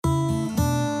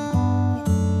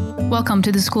Welcome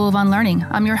to the School of Unlearning.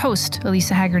 I'm your host,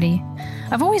 Elisa Haggerty.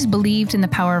 I've always believed in the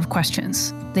power of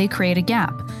questions. They create a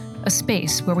gap, a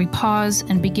space where we pause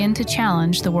and begin to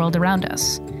challenge the world around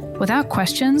us. Without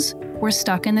questions, we're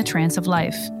stuck in the trance of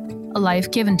life, a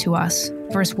life given to us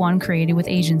versus one created with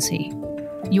agency.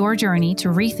 Your journey to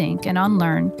rethink and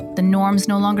unlearn the norms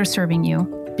no longer serving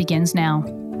you begins now.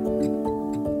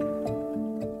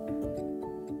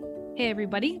 Hey,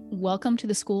 everybody. Welcome to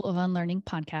the School of Unlearning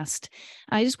podcast.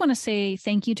 I just want to say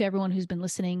thank you to everyone who's been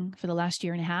listening for the last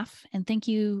year and a half, and thank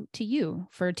you to you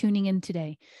for tuning in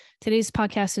today. Today's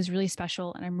podcast is really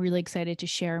special, and I'm really excited to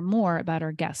share more about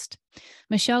our guest.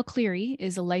 Michelle Cleary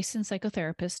is a licensed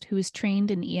psychotherapist who is trained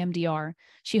in EMDR.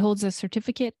 She holds a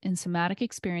certificate in somatic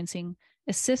experiencing,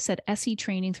 assists at SE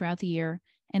training throughout the year,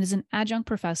 and is an adjunct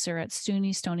professor at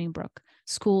SUNY Stony Brook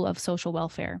School of Social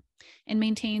Welfare, and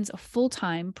maintains a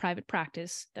full-time private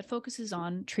practice that focuses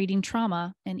on treating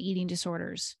trauma and eating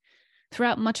disorders.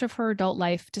 Throughout much of her adult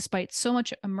life, despite so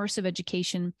much immersive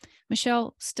education,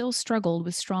 Michelle still struggled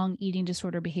with strong eating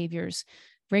disorder behaviors,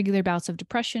 regular bouts of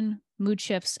depression, mood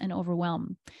shifts, and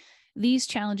overwhelm. These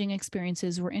challenging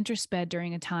experiences were intersped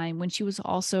during a time when she was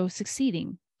also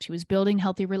succeeding. She was building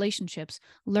healthy relationships,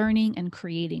 learning, and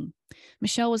creating.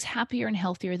 Michelle was happier and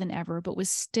healthier than ever, but was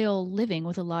still living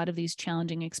with a lot of these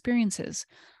challenging experiences.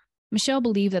 Michelle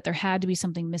believed that there had to be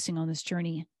something missing on this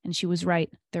journey, and she was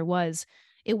right. There was.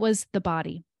 It was the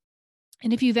body.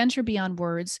 And if you venture beyond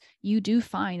words, you do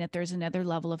find that there's another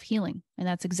level of healing. And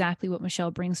that's exactly what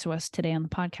Michelle brings to us today on the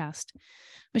podcast.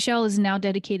 Michelle is now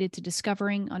dedicated to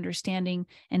discovering, understanding,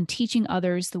 and teaching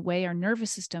others the way our nervous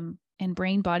system and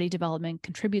brain-body development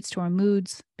contributes to our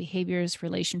moods, behaviors,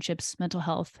 relationships, mental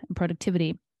health, and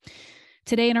productivity.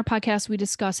 Today in our podcast, we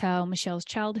discuss how Michelle's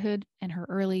childhood and her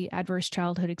early adverse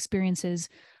childhood experiences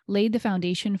laid the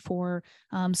foundation for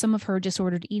some of her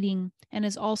disordered eating, and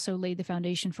has also laid the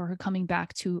foundation for her coming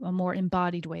back to a more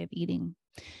embodied way of eating.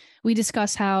 We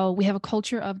discuss how we have a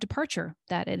culture of departure,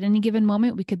 that at any given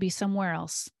moment we could be somewhere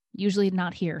else, usually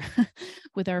not here,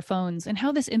 with our phones, and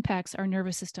how this impacts our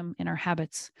nervous system and our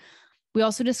habits. We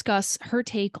also discuss her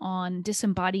take on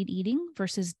disembodied eating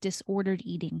versus disordered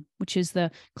eating, which is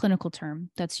the clinical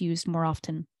term that's used more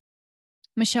often.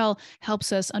 Michelle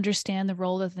helps us understand the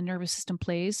role that the nervous system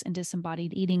plays in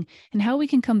disembodied eating and how we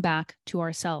can come back to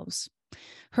ourselves.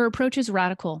 Her approach is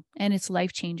radical and it's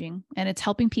life-changing, and it's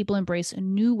helping people embrace a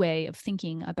new way of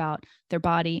thinking about their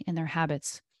body and their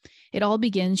habits. It all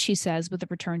begins, she says, with a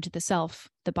return to the self,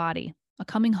 the body, a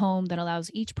coming home that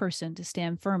allows each person to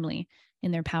stand firmly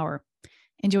in their power.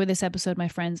 Enjoy this episode, my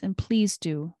friends, and please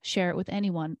do share it with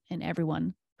anyone and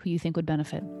everyone who you think would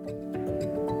benefit.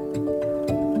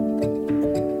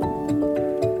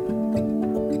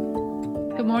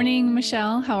 Good morning,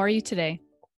 Michelle. How are you today?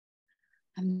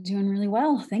 I'm doing really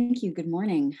well. Thank you. Good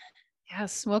morning.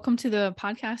 Yes. Welcome to the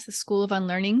podcast, the School of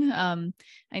Unlearning.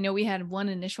 I know we had one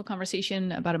initial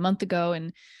conversation about a month ago,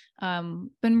 and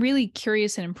been really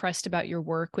curious and impressed about your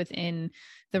work within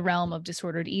the realm of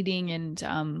disordered eating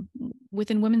and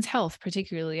within women's health,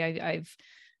 particularly. I've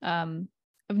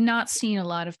not seen a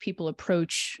lot of people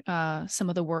approach some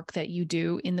of the work that you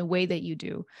do in the way that you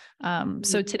do.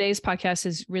 So today's podcast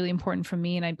is really important for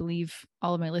me, and I believe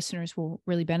all of my listeners will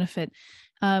really benefit.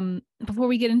 Before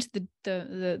we get into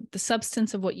the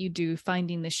substance of what you do,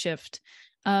 finding the shift,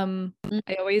 I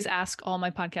always ask all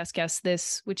my podcast guests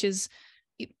this, which is,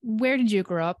 where did you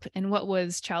grow up and what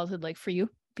was childhood like for you?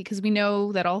 Because we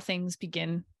know that all things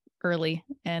begin early,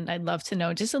 and I'd love to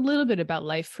know just a little bit about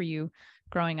life for you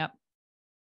growing up.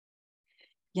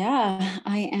 Yeah,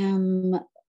 I am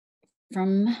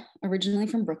originally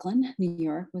from Brooklyn, New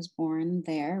York, was born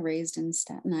there, raised in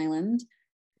Staten Island,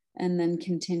 and then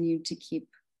continued to keep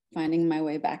finding my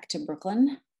way back to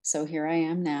Brooklyn. So here I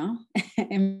am now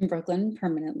in Brooklyn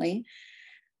permanently.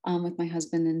 With my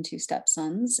husband and two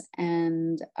stepsons.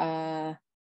 And I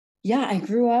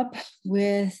grew up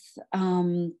with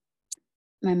my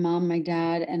mom, my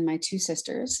dad, and my two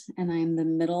sisters. And I'm the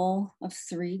middle of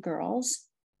three girls.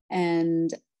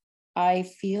 And I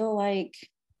feel like,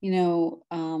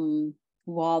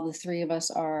 while the three of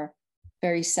us are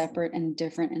very separate and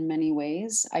different in many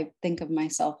ways, I think of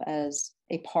myself as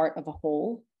a part of a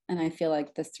whole. And I feel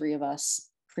like the three of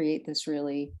us create this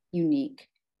really unique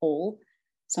whole.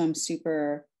 So I'm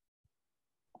super,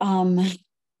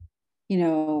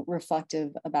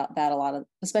 reflective about that a lot of,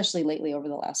 especially lately over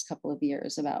the last couple of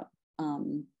years, about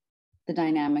the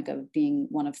dynamic of being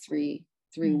one of three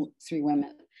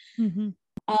women. Mm-hmm.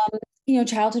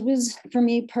 Childhood was, for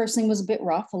me personally, was a bit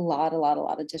rough. A lot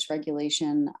of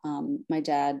dysregulation. My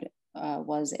dad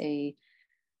was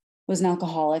was an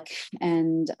alcoholic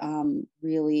and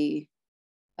really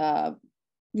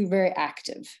very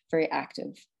active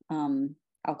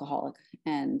alcoholic.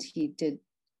 And he did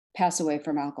pass away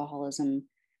from alcoholism.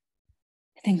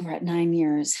 I think we're at 9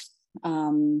 years,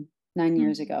 9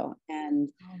 years ago. And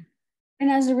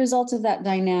as a result of that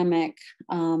dynamic,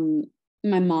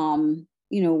 my mom,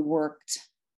 worked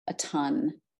a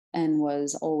ton and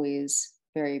was always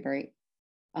very, very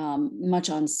much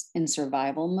in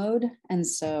survival mode. And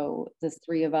so the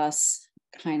three of us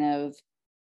kind of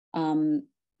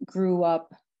grew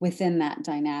up within that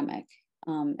dynamic.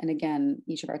 And again,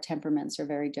 each of our temperaments are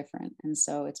very different. And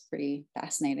so it's pretty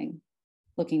fascinating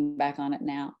looking back on it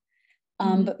now.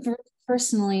 But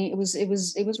personally, it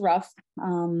was rough.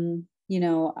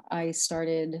 I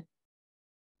started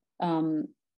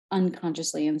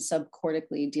unconsciously and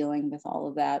subcortically dealing with all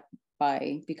of that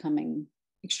by becoming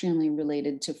extremely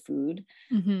related to food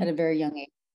at a very young age.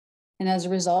 And as a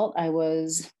result, I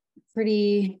was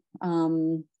pretty, I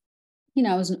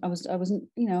was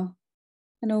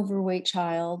an overweight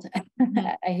child.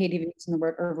 I hate even using the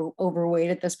word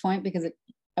overweight at this point because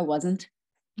I wasn't.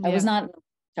 Yeah. I was not a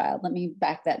child. Let me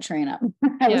back that train up.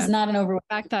 I was not an overweight.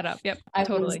 Back that up. Yep.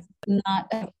 Totally.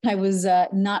 I was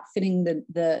not fitting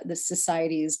the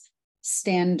society's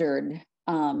standard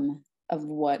of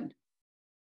what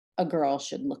a girl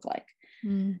should look like.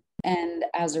 And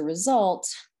as a result,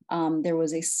 there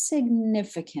was a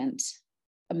significant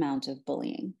amount of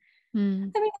bullying. I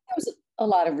mean, there was a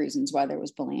lot of reasons why there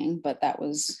was bullying, but that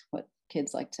was what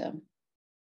kids like to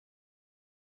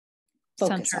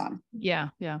focus on. Yeah.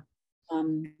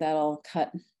 That'll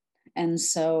cut. And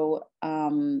so,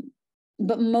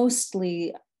 but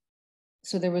mostly,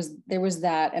 so there was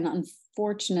that, and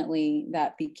unfortunately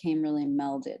that became really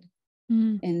melded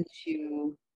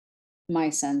into my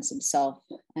sense of self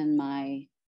and my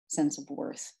sense of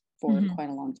worth for quite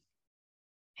a long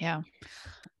time.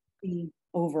 Yeah.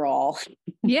 Overall,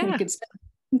 yeah, we could spend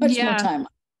much more time.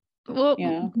 Well,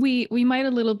 we might a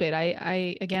little bit.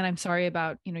 Again, I'm sorry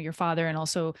about, your father, and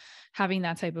also having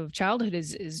that type of childhood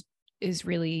is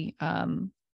really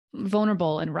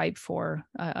vulnerable and ripe for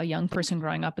a young person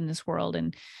growing up in this world.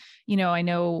 And, I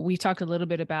know we talked a little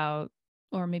bit about,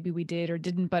 or maybe we did or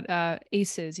didn't, but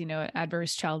ACEs,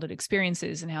 adverse childhood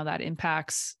experiences, and how that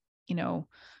impacts,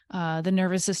 the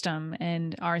nervous system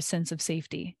and our sense of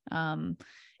safety.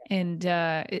 And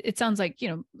it sounds like,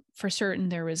 for certain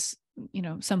there was,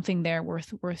 something there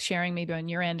worth sharing maybe on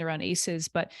your end around ACEs.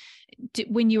 But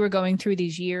when you were going through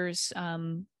these years,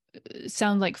 it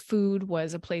sounds like food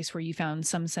was a place where you found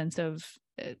some sense of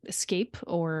escape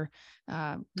or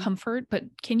comfort. But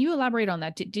can you elaborate on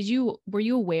that? Were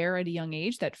you aware at a young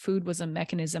age that food was a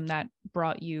mechanism that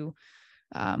brought you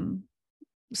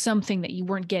something that you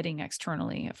weren't getting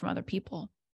externally from other people?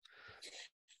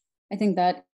 I think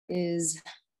that is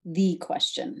the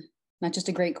question, not just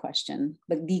a great question,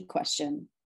 but the question.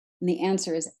 And the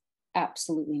answer is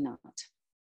absolutely not.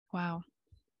 Wow.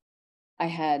 I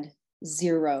had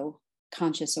zero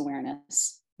conscious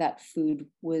awareness that food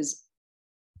was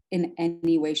in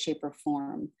any way, shape, or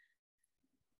form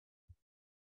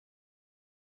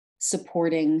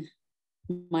supporting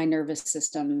my nervous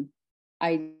system.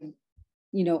 I've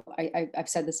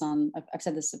said this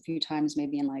a few times,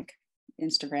 maybe in like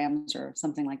Instagrams or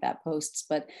something like that, posts.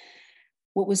 But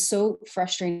what was so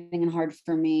frustrating and hard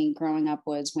for me growing up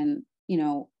was when,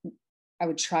 I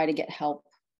would try to get help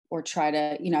or try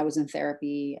to, I was in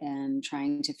therapy and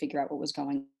trying to figure out what was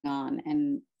going on,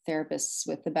 and therapists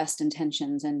with the best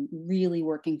intentions and really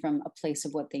working from a place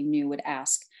of what they knew would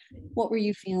ask, what were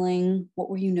you feeling? What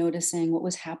were you noticing? What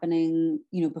was happening,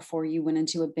 before you went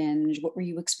into a binge? What were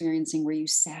you experiencing? Were you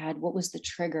sad? What was the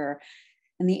trigger?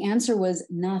 And the answer was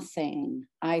nothing.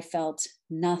 I felt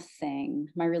nothing.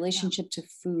 My relationship to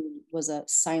food was a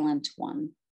silent one.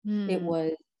 It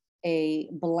was a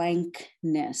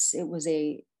blankness. It was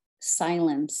a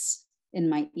silence in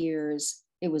my ears.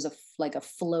 It was like a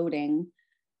floating.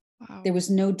 Wow. There was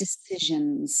no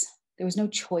decisions. There was no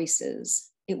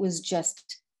choices. It was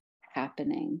just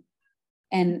happening.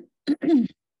 And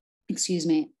excuse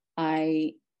me,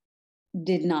 I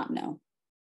did not know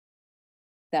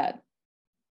that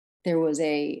there was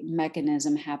a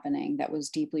mechanism happening that was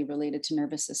deeply related to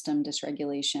nervous system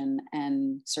dysregulation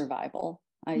and survival.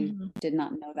 I did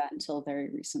not know that until very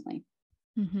recently.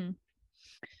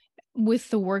 With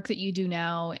the work that you do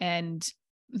now and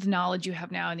the knowledge you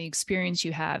have now and the experience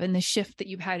you have and the shift that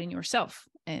you've had in yourself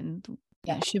and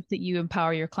the shift that you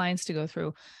empower your clients to go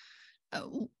through,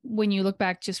 when you look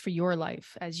back just for your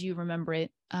life as you remember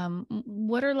it,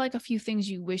 what are like a few things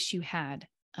you wish you had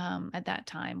at that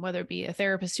time, whether it be a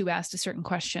therapist who asked a certain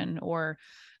question or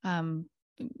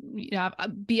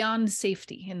beyond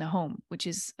safety in the home, which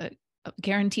is a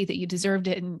guarantee that you deserved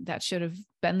it and that should have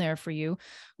been there for you.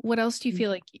 What else do you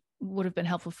feel like would have been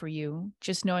helpful for you,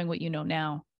 just knowing what you know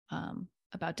now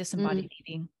about disembodied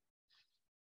eating?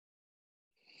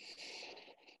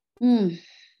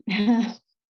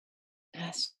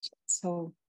 Gosh,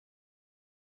 so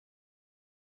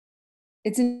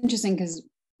it's interesting because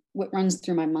what runs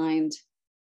through my mind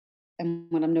and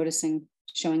what I'm noticing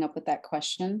showing up with that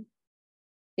question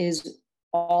is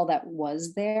all that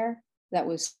was there that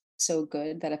was so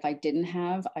good that if I didn't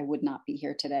have, I would not be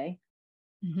here today.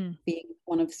 Being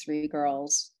one of 3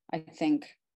 girls, I think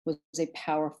was a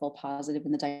powerful positive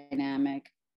in the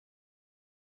dynamic.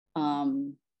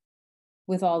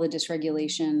 With all the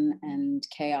dysregulation and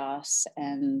chaos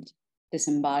and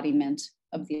disembodiment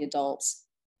of the adults,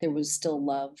 there was still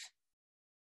love.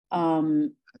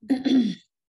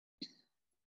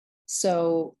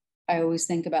 So I always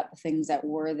think about the things that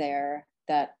were there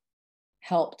that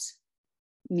helped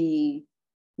me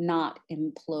not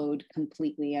implode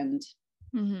completely and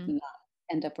not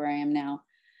end up where I am now.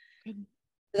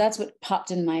 So that's what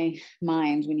popped in my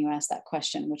mind when you asked that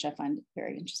question, which I find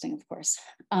very interesting, of course.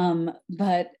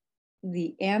 But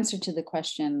the answer to the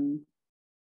question,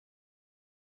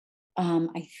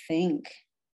 I think,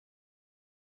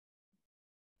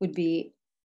 would be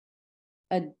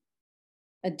a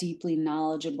deeply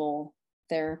knowledgeable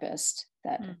therapist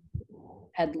that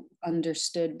had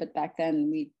understood, but back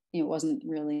then it wasn't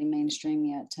really mainstream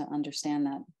yet to understand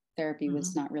that therapy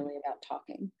was not really about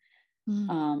talking.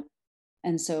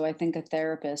 And so I think a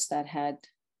therapist that had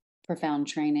profound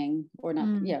training or not,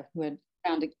 who had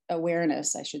found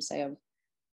awareness, I should say, of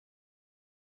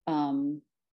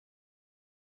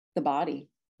the body.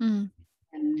 And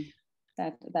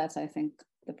that's, I think,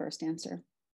 the first answer.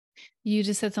 You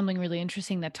just said something really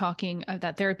interesting, that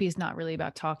that therapy is not really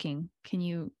about talking. Can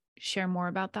you share more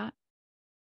about that?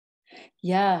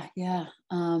 Yeah.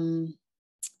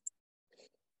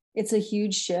 It's a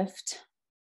huge shift.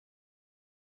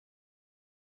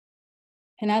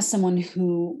 And as someone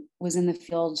who was in the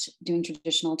field doing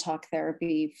traditional talk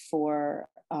therapy for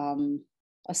a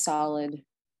solid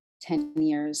 10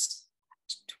 years,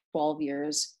 12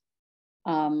 years,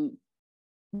 and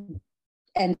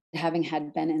having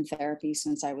been in therapy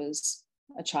since I was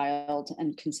a child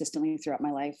and consistently throughout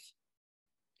my life,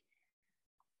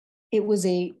 it was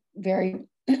a very,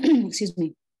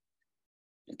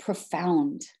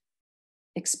 profound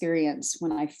experience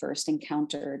when I first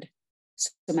encountered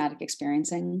somatic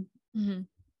experiencing,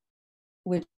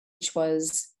 which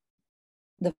was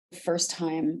the first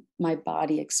time my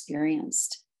body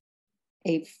experienced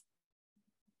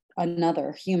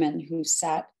another human who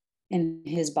sat in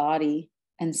his body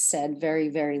and said very,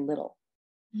 very little.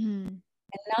 And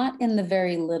not in the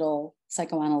very little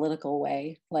psychoanalytical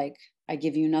way, like I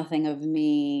give you nothing of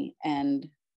me, and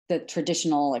the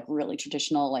traditional, like really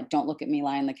traditional, like don't look at me,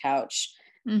 lie on the couch.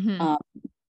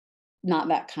 Not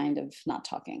that kind of not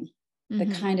talking. The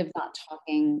kind of not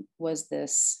talking was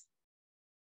this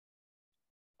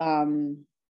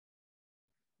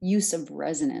use of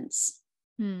resonance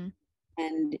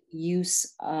and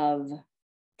use of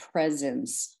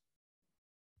presence.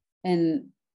 And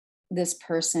this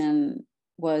person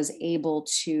was able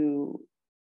to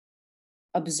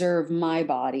observe my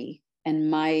body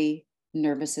and my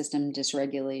nervous system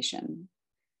dysregulation.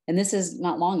 And this is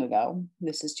not long ago.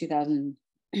 This is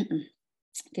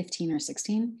 2015 or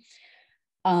 16.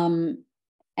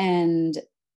 And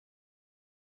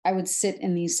I would sit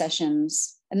in these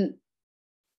sessions, and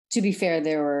to be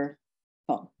fair,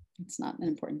 it's not an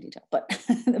important detail, but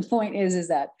the point is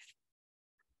that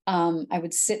I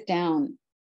would sit down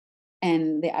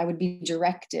and I would be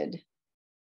directed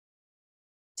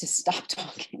to stop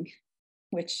talking,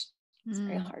 which is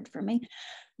very hard for me,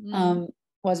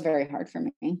 was very hard for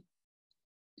me.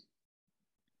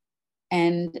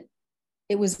 And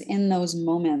it was in those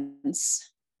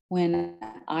moments when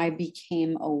I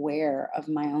became aware of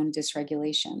my own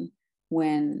dysregulation,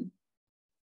 when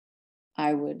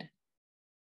I would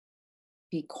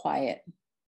be quiet.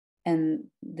 And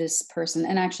this person,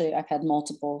 and actually I've had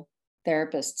multiple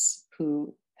therapists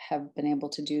who have been able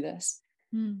to do this.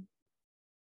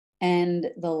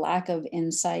 And the lack of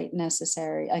insight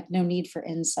necessary, like no need for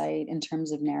insight in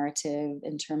terms of narrative,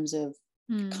 in terms of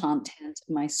content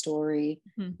of my story.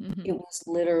 It was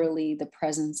literally the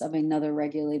presence of another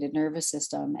regulated nervous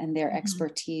system and their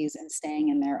expertise in staying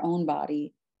in their own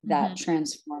body that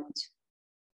transformed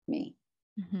me.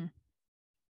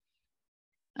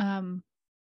 I'm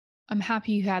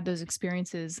happy you had those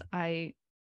experiences. I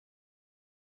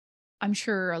I'm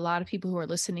sure a lot of people who are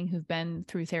listening who've been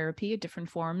through therapy at different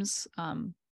forms,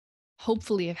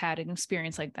 hopefully have had an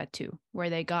experience like that too, where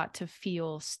they got to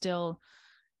feel still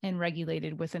and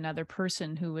regulated with another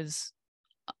person who was,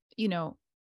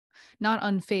 not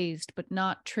unfazed, but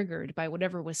not triggered by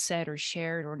whatever was said or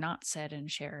shared or not said and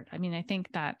shared. I mean, I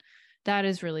think that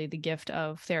is really the gift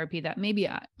of therapy that maybe,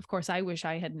 of course, I wish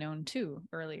I had known too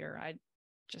earlier. I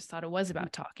just thought it was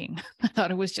about talking. I thought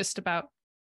it was just about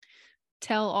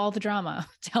tell all the drama,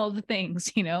 tell the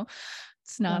things,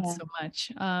 it's not so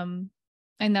much.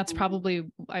 And that's probably,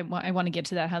 I want to get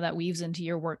to that, how that weaves into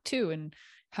your work too, and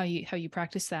how you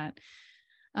practice that.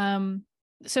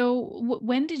 So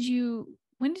when did you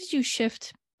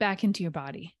shift back into your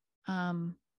body?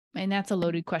 And that's a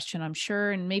loaded question, I'm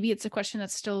sure. And maybe it's a question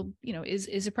that's still,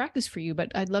 is a practice for you,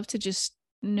 but I'd love to just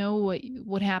know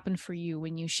what happened for you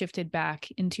when you shifted back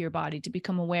into your body to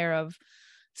become aware of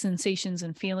sensations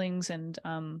and feelings and,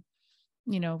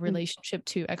 relationship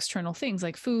to external things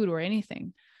like food or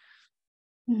anything.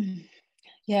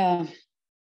 Yeah.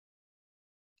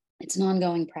 It's an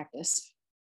ongoing practice.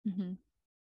 Mm-hmm.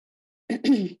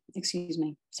 Excuse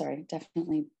me. Sorry.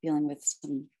 Definitely dealing with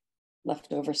some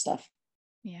leftover stuff.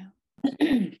 Yeah.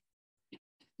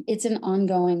 It's an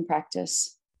ongoing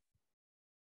practice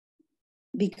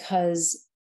because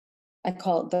I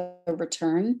call it the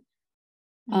return,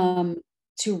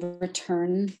 to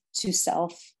return to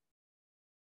self,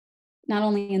 not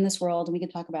only in this world, and we can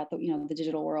talk about the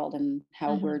digital world and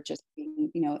how we're just,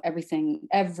 everything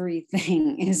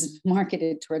is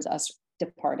marketed towards us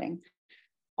departing.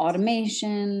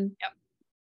 Automation,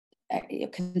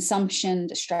 consumption,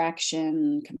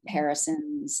 distraction,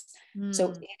 comparisons.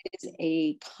 So it is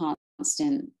a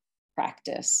constant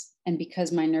practice. And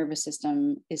because my nervous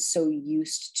system is so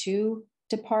used to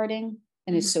departing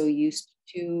and is so used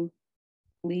to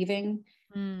leaving,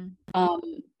 and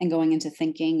going into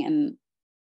thinking, and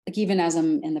like even as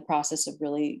I'm in the process of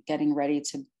really getting ready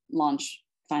to launch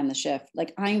Find the Shift,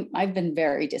 like I've been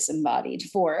very disembodied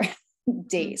for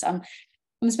days. I'm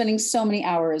spending so many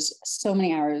hours.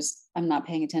 I'm not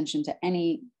paying attention to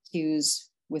any cues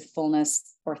with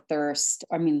fullness or thirst.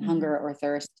 Hunger or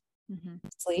thirst.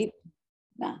 Sleep.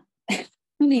 Nah.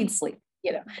 Who needs sleep?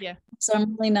 Yeah. So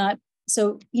I'm really not.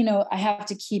 So, I have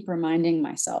to keep reminding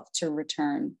myself to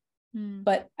return.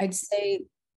 But I'd say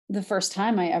the first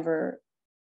time I ever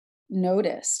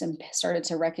noticed and started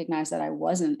to recognize that I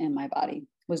wasn't in my body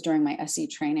was during my SE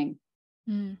training.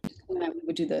 When we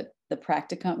would do the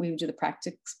practicum, we would do the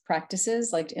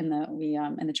practices like in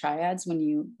the triads. When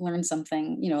you learn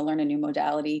something, learn a new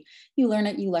modality, you learn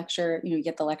it, you lecture, you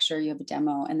get the lecture, you have a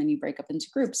demo, and then you break up into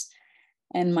groups.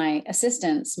 And my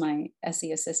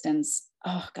SE assistants,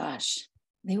 oh gosh,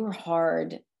 they were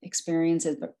hard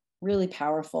experiences, but really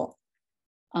powerful.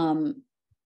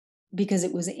 Because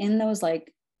it was in those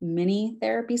like mini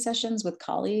therapy sessions with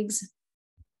colleagues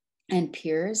and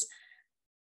peers,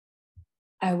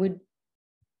 I would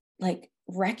like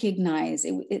recognize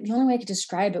it. The only way I could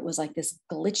describe it was like this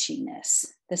glitchiness,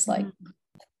 this like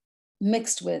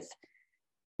mixed with,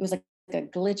 it was like a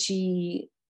glitchy,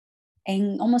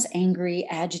 almost angry,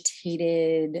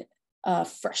 agitated,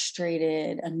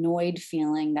 frustrated, annoyed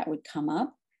feeling that would come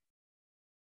up.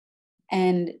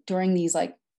 And during these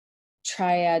like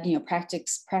triad,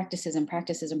 practices,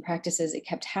 it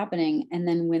kept happening. And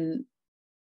then when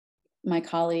my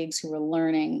colleagues who were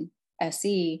learning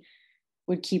SE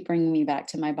would keep bringing me back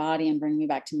to my body and bring me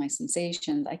back to my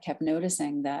sensations, I kept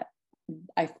noticing that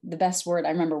the best word, I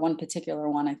remember one particular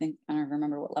one, I don't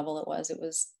remember what level it was. It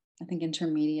was, I think,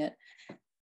 intermediate.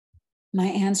 My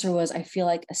answer was, I feel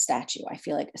like a statue. I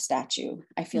feel like a statue.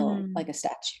 I feel like a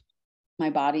statue.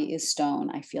 My body is stone.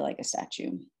 I feel like a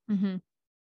statue.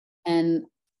 And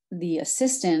the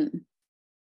assistant,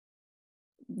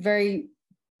 very,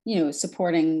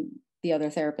 supporting the other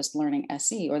therapist learning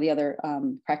SE, or the other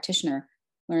practitioner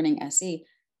learning SE,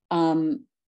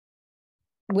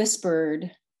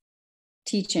 whispered,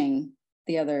 teaching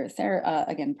the other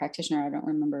again, practitioner. I don't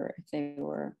remember if they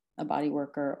were a body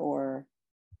worker or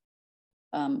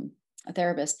a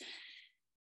therapist.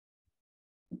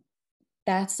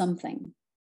 That's something.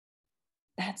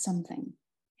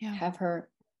 Yeah. Have her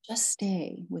just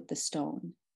stay with the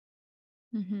stone.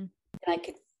 And I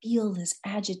could feel this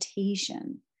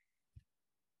agitation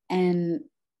and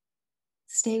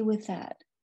stay with that.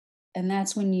 And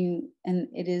that's when and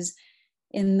it is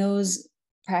in those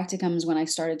practicums when I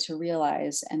started to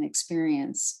realize and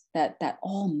experience that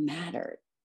all mattered.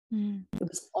 It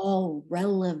was all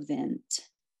relevant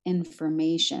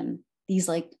information. These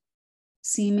like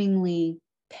seemingly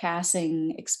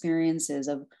passing experiences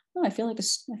of, oh, I feel like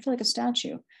a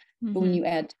statue. But when you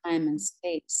add time and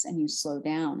space and you slow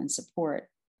down and support,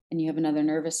 and you have another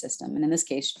nervous system, and in this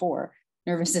case, 4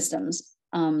 nervous systems,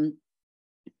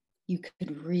 you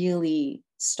could really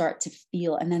start to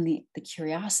feel, and then the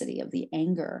curiosity of the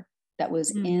anger that was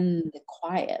in the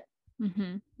quiet.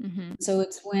 So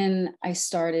it's when I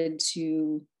started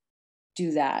to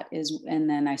do that and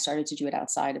then I started to do it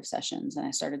outside of sessions, and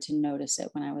I started to notice it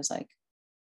when I was like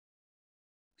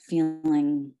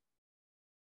feeling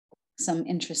some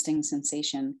interesting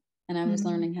sensation, and I was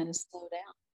learning how to slow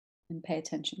down and pay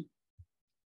attention.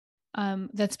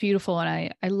 That's beautiful.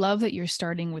 And I love that you're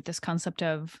starting with this concept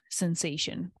of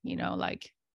sensation,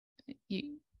 like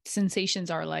sensations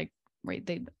are like, right.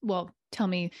 Tell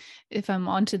me if I'm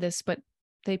onto this, but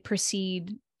they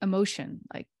precede emotion,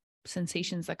 like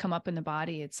sensations that come up in the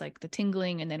body. It's like the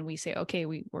tingling. And then we say, okay,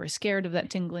 we're scared of that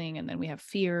tingling. And then we have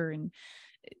fear, and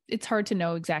it's hard to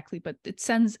know exactly, but it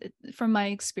sends, from my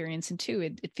experience, and too,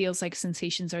 it feels like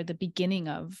sensations are the beginning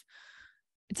of,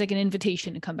 it's like an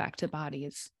invitation to come back to the body.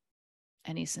 It's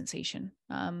any sensation.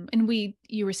 And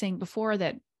you were saying before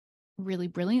that really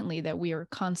brilliantly that we are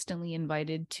constantly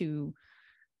invited to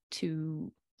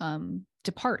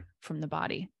depart from the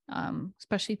body,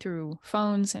 especially through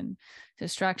phones and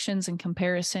distractions and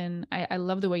comparison. I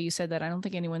love the way you said that. I don't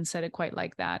think anyone said it quite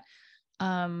like that.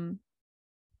 I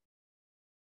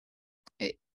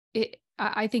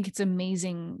think it's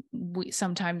amazing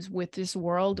sometimes with this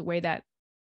world, the way that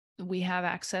we have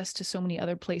access to so many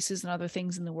other places and other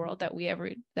things in the world that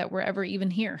we're ever even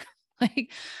here.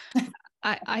 Like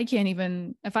I can't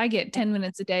even, if I get 10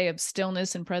 minutes a day of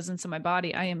stillness and presence in my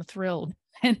body, I am thrilled.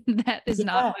 And that is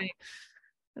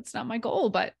that's not my goal,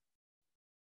 but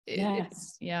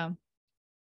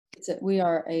we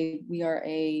are a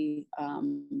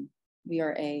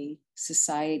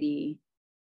society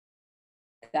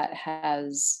that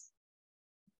has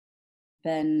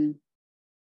been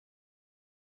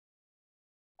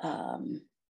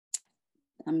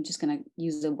I'm just going to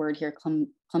use the word here,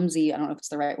 clumsy. I don't know if it's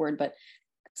the right word, but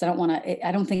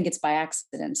I don't think it's by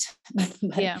accident.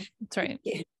 but yeah, that's right.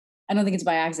 I don't think it's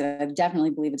by accident. I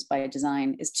definitely believe it's by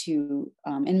design, is to,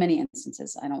 in many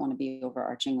instances, I don't want to be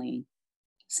overarchingly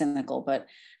cynical, but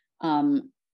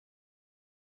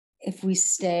if we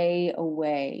stay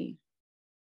away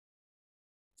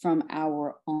from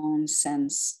our own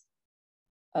sense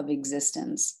of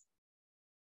existence,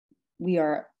 we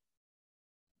are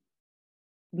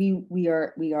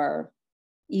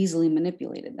easily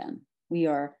manipulated. Then we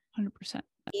are 100%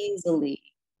 easily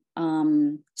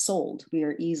sold. We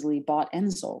are easily bought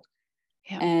and sold.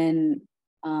 Yeah. And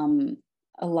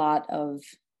a lot of,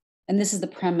 and this is the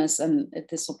premise, and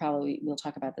we'll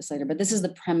talk about this later, but this is the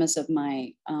premise of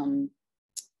my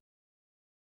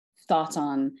thoughts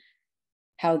on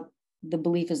how the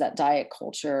belief is that diet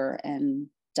culture and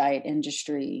diet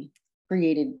industry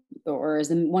created or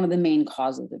is one of the main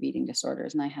causes of eating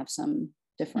disorders. And I have some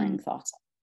differing thoughts,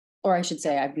 or I should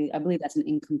say, I believe that's an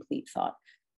incomplete thought.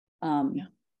 I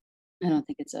don't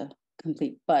think it's a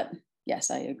complete, but yes,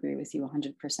 I agree with you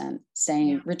 100%.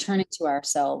 Returning to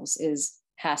ourselves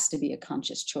has to be a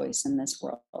conscious choice in this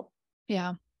world.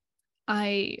 Yeah.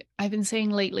 I've been saying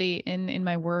lately in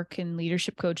my work in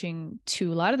leadership coaching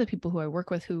to a lot of the people who I work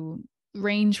with, who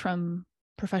range from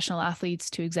professional athletes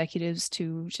to executives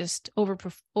to just over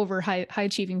high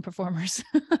achieving performers,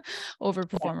 over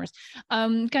performers,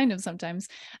 kind of sometimes.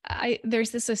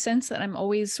 There's a sense that I'm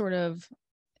always sort of,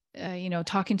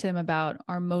 talking to them about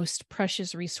our most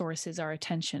precious resource is our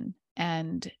attention.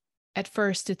 And at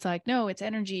first it's like, no, it's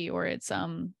energy, or it's,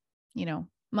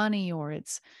 money, or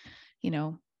it's,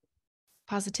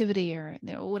 positivity, or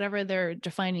whatever they're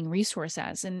defining resource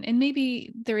as. And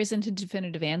maybe there isn't a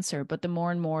definitive answer, but the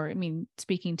more and more,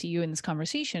 speaking to you in this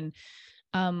conversation,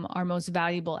 our most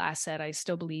valuable asset, I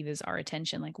still believe, is our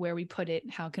attention, like where we put it,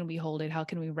 how can we hold it, how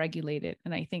can we regulate it?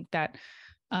 And I think that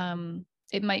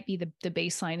it might be the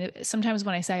baseline. Sometimes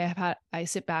when I say I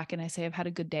sit back and I say I've had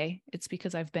a good day, it's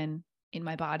because I've been in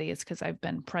my body. It's because I've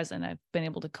been present. I've been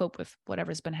able to cope with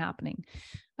whatever's been happening.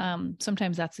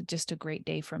 Sometimes that's just a great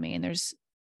day for me, and there's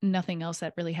nothing else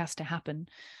that really has to happen.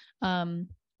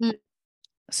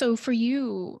 So for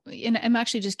you, and I'm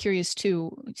actually just curious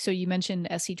too. So you mentioned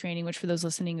SE training, which for those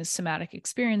listening is somatic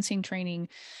experiencing training.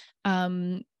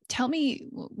 Tell me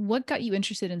what got you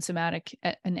interested in somatic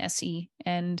and SE,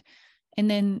 and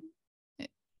then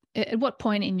at what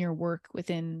point in your work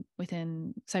within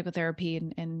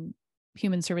psychotherapy and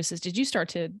human services did you start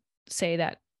to say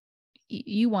that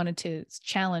you wanted to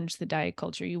challenge the diet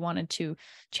culture. You wanted to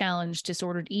challenge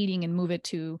disordered eating and move it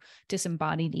to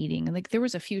disembodied eating. And like, there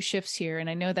was a few shifts here. And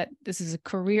I know that this is a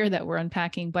career that we're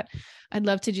unpacking, but I'd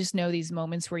love to just know these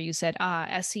moments where you said,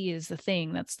 SE is the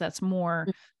thing that's more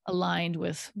aligned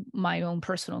with my own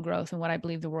personal growth and what I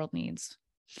believe the world needs.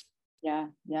 Yeah.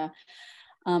 Yeah.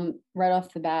 Right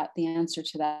off the bat, the answer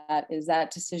to that is that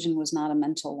decision was not a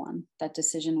mental one. That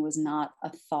decision was not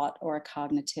a thought or a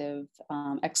cognitive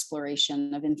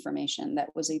exploration of information.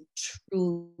 That was a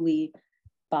truly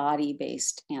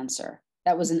body-based answer.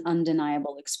 That was an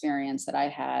undeniable experience that I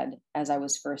had as I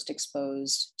was first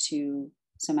exposed to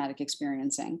somatic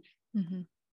experiencing. Mm-hmm.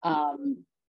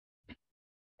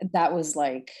 That was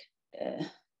like,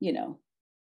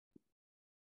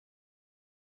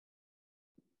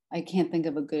 I can't think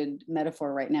of a good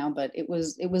metaphor right now, but it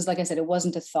was, like I said, it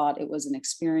wasn't a thought, it was an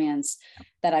experience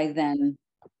that I then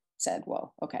said,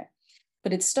 whoa, okay.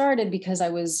 But it started because I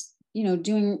was,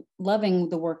 loving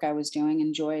the work I was doing,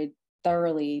 enjoyed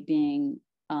thoroughly being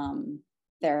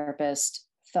therapist,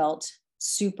 felt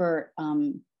super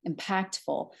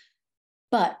impactful,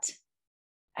 but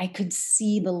I could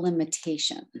see the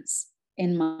limitations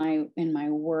in my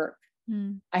work.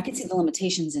 I could see the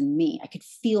limitations in me. I could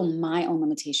feel my own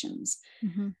limitations,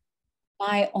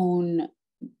 my own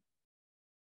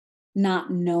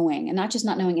not knowing, and not just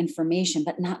not knowing information,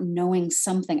 but not knowing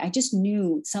something. I just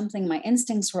knew something. My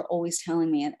instincts were always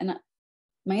telling me, and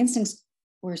my instincts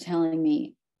were telling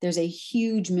me there's a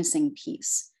huge missing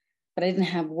piece, but I didn't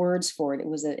have words for it. It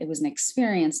was an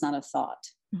experience, not a thought.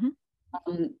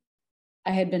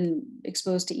 I had been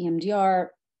exposed to EMDR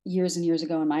years and years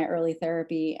ago in my early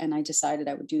therapy, and I decided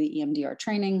I would do the EMDR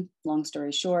training. Long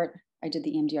story short, I did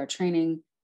the EMDR training.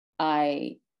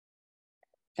 I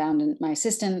found my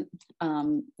assistant,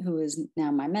 who is now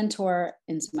my mentor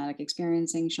in somatic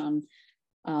experiencing, Sean,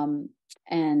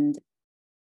 and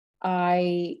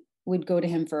I would go to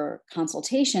him for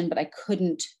consultation, but I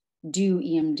couldn't do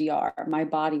EMDR. My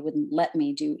body wouldn't let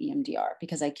me do EMDR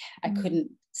because I couldn't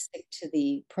stick to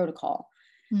the protocol.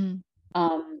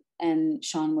 And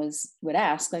Sean would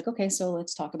ask, like, okay, so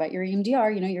let's talk about your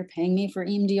EMDR. You're paying me for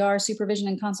EMDR supervision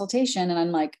and consultation. And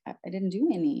I'm like, I didn't do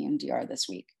any EMDR this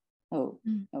week. Oh,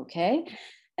 okay.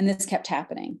 And this kept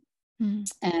happening.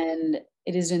 And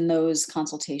it is in those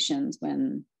consultations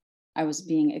when I was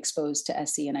being exposed to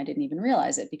SE, and I didn't even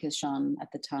realize it because Sean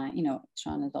at the time,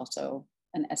 Sean is also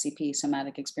an SEP,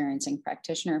 somatic experiencing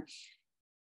practitioner.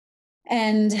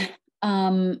 And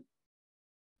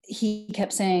he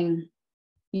kept saying,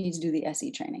 you need to do the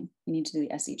SE training. You need to do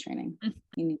the SE training.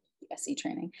 You need to do the SE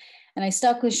training. And I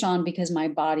stuck with Sean because my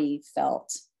body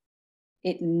felt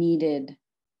it needed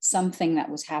something that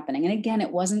was happening. And again,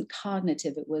 it wasn't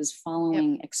cognitive. It was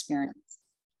following experience.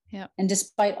 Yeah. And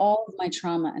despite all of my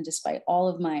trauma and despite all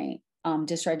of my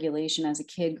dysregulation as a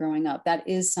kid growing up, that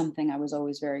is something I was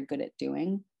always very good at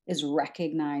doing, is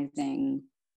recognizing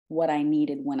what I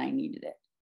needed when I needed it.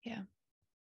 Yeah.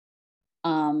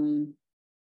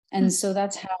 And so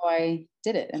that's how I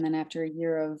did it. And then after a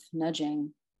year of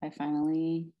nudging, I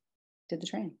finally did the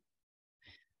training.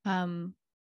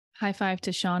 High five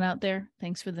to Sean out there.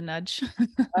 Thanks for the nudge.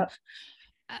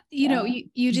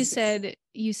 You just said,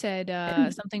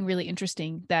 something really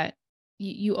interesting, that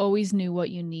you always knew what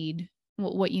you needed,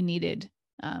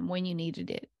 when you needed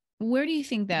it. Where do you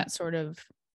think that sort of,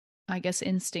 I guess,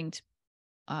 instinct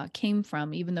came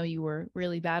from, even though you were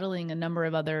really battling a number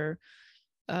of other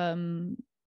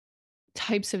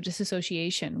types of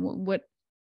disassociation?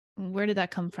 Where did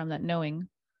that come from, that knowing?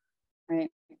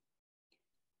 Right.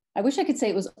 I wish I could say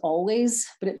it was always,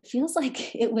 but it feels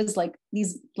like it was like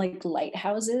these like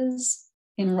lighthouses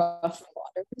in rough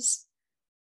waters.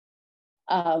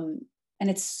 And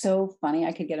it's so funny.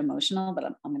 I could get emotional, but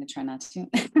I'm going to try not to.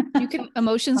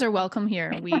 Emotions are welcome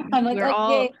here.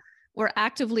 We're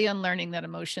actively unlearning that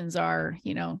emotions are,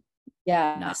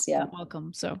 not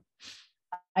welcome. So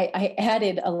I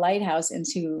added a lighthouse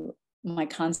into my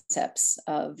concepts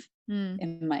of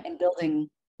in building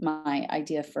my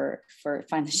idea for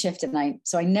Find the Shift. And I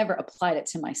never applied it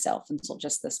to myself until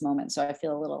just this moment. So I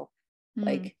feel a little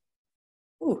like,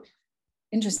 ooh,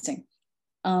 interesting.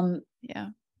 Yeah.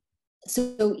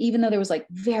 So even though there was like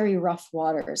very rough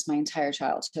waters my entire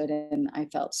childhood, and I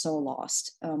felt so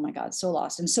lost, oh my God, so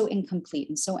lost and so incomplete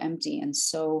and so empty and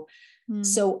so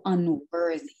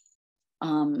unworthy.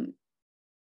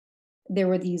 There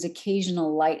were these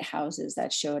occasional lighthouses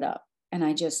that showed up, and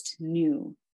I just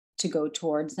knew to go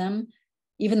towards them,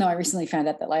 even though I recently found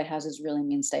out that lighthouses really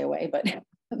mean stay away. But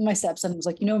my stepson was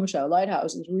like, Michelle,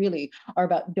 lighthouses really are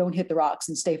about don't hit the rocks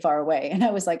and stay far away. And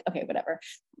I was like, okay, whatever.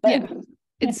 But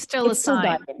it's still a still sign.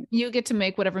 guiding. You get to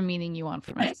make whatever meaning you want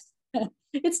from it.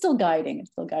 It's still guiding.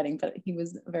 It's still guiding, but he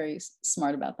was very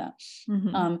smart about that.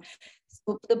 Mm-hmm.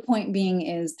 So the point being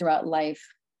is throughout life,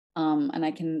 and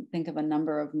I can think of a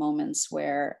number of moments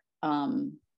where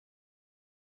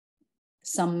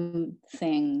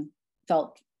something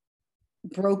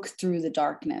broke through the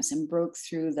darkness and broke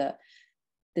through the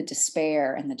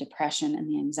despair and the depression and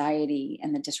the anxiety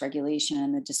and the dysregulation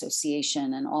and the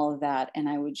dissociation and all of that. And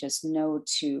I would just know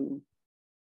to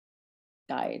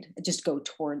just go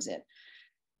towards it.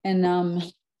 And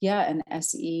and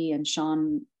SE and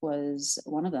Sean was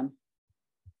one of them.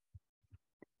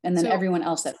 And then everyone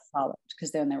else that followed,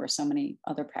 because then there were so many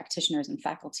other practitioners and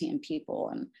faculty and people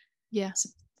and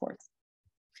support.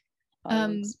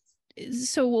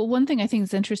 So one thing I think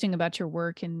is interesting about your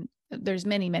work, and there's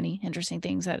many, many interesting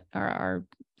things that are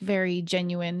very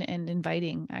genuine and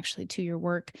inviting actually to your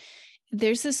work.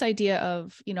 There's this idea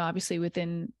of, obviously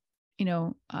within,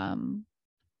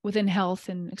 within health,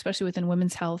 and especially within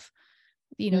women's health,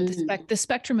 the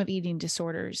spectrum of eating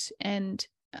disorders. And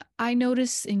I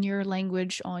notice in your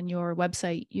language on your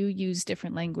website, you use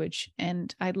different language,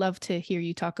 and I'd love to hear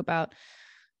you talk about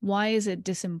why is it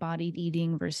disembodied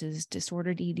eating versus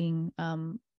disordered eating.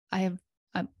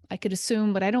 I could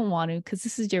assume, but I don't want to, because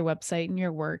this is your website and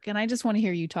your work. And I just want to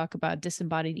hear you talk about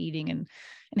disembodied eating and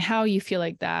how you feel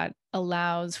like that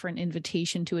allows for an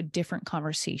invitation to a different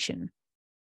conversation.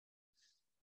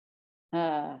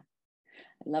 I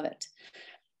love it.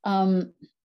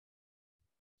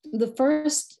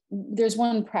 There's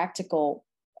one practical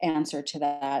answer to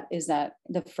that, is that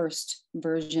the first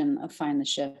version of Find the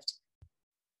Shift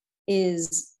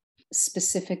is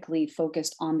specifically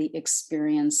focused on the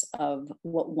experience of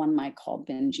what one might call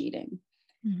binge eating.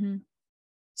 Mm-hmm.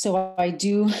 So I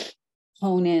do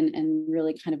hone in and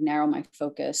really kind of narrow my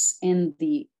focus in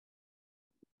the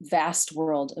vast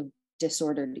world of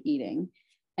disordered eating.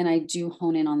 And I do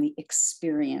hone in on the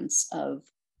experience of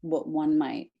what one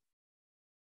might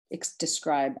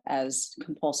describe as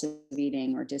compulsive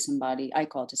eating or disembodied. I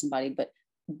call it disembodied, but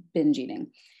binge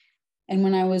eating. And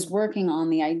when I was working on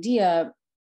the idea,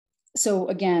 so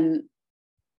again,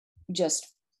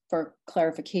 just for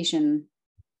clarification,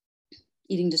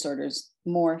 eating disorders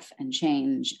morph and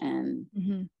change, and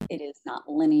it is not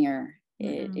linear.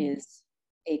 It is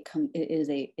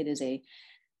a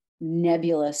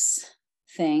nebulous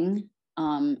thing.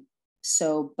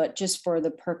 But just for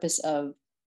the purpose of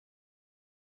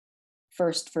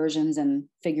first versions and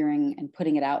figuring and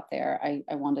putting it out there, I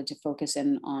wanted to focus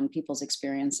in on people's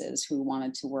experiences who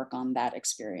wanted to work on that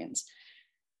experience.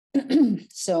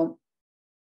 So,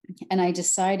 and I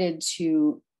decided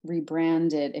to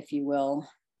rebrand it, if you will,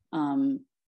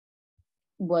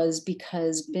 was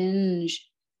because binge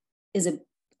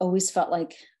always felt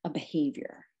like a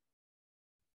behavior.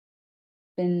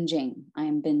 Binging, I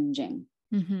am binging.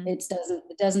 Mm-hmm. It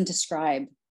doesn't describe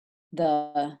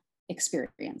the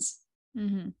experience.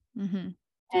 Mm-hmm. Mm-hmm.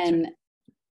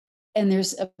 And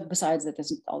there's, besides that,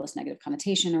 there's all this negative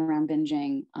connotation around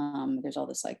binging. There's all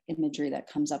this like imagery that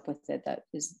comes up with it that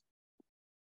is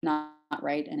not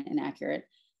right and inaccurate.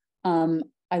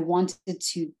 I wanted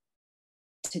to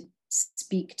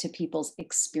speak to people's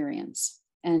experience.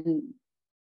 And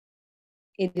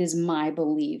it is my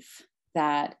belief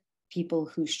that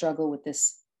people who struggle with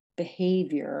this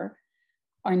behavior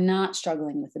are not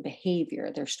struggling with the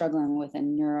behavior. They're struggling with a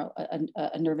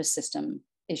nervous system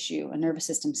issue, a nervous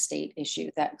system state issue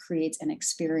that creates an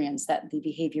experience that the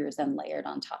behavior is then layered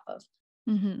on top of.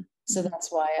 Mm-hmm. So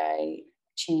that's why I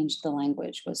changed the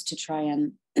language, was to try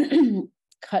and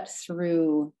cut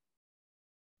through,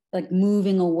 like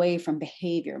moving away from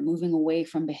behavior, moving away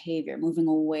from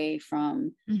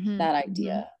that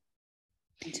idea,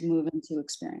 and to move into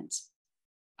experience.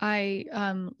 I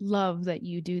love that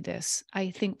you do this.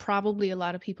 I think probably a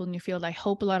lot of people in your field, I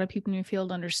hope a lot of people in your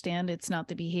field understand it's not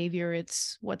the behavior,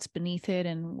 it's what's beneath it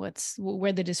and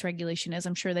where the dysregulation is.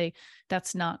 I'm sure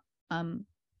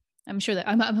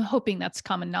I'm hoping that's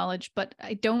common knowledge, but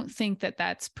I don't think that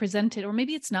that's presented, or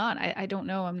maybe it's not. I don't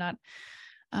know. I'm not.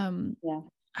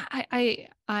 I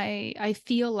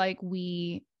feel like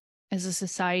we, as a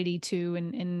society too,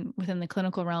 and within the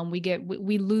clinical realm, we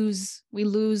lose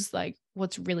like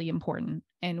what's really important,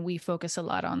 and we focus a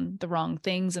lot on the wrong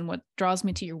things. And what draws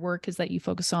me to your work is that you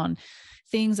focus on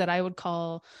things that I would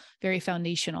call very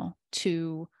foundational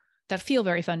that feel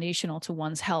very foundational to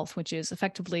one's health, which is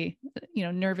effectively,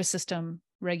 nervous system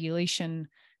regulation,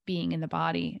 being in the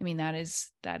body. I mean, that is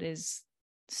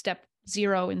step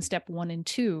 0 and step 1 and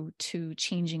 2 to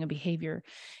changing a behavior.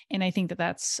 And I think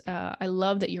that's, I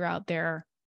love that you're out there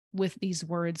with these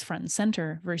words front and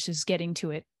center versus getting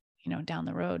to it down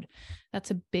the road.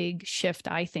 That's a big shift,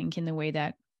 I think, in the way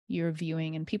that you're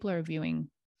viewing and people are viewing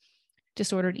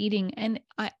disordered eating. And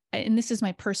this is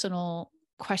my personal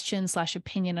question /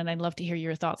 opinion, and I'd love to hear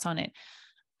your thoughts on it.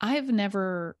 I've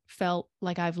never felt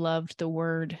like I've loved the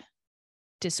word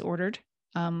disordered.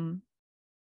 I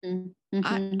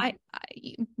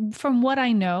from what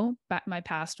I know, my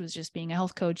past was just being a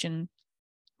health coach and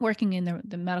working in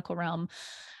the medical realm.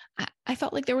 I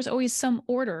felt like there was always some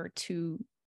order to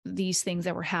these things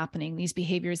that were happening, these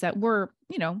behaviors that were,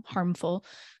 harmful,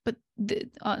 but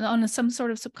on some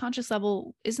sort of subconscious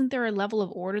level, isn't there a level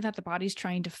of order that the body's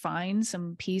trying to find,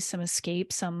 some peace, some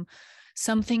escape,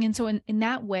 something? And so in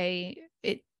that way,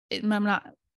 I'm not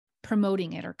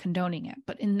promoting it or condoning it,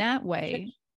 but in that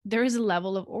way, there is a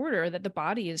level of order that the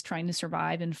body is trying to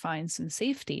survive and find some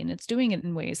safety, and it's doing it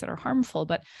in ways that are harmful.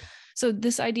 But so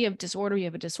this idea of disorder, you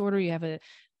have a disorder, you have it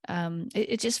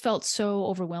just felt so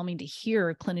overwhelming to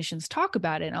hear clinicians talk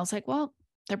about it. And I was like, well,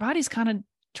 their body's kind of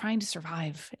trying to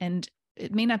survive, and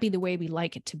it may not be the way we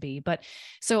like it to be. But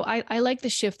so I like the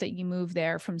shift that you move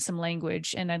there from some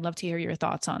language, and I'd love to hear your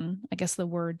thoughts on, I guess, the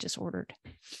word disordered.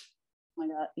 Oh my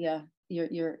God. Yeah.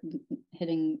 You're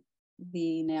hitting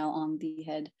the nail on the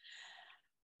head.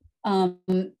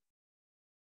 And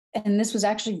this was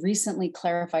actually recently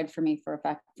clarified for me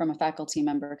from a faculty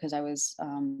member, because I was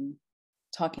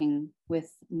talking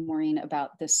with Maureen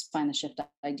about this find the shift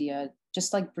idea,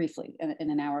 just like briefly in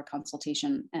an hour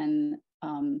consultation. And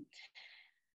I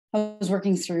was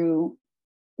working through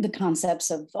the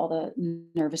concepts of all the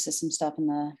nervous system stuff and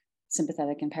the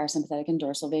sympathetic and parasympathetic and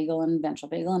dorsal vagal and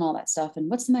ventral vagal and all that stuff. And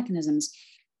what's the mechanisms?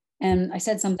 And I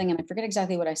said something, and I forget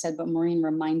exactly what I said, but Maureen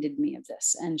reminded me of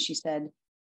this. And she said,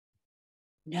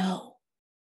 no,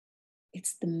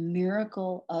 it's the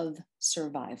miracle of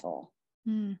survival.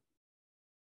 The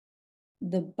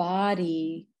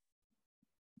body,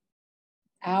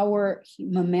 our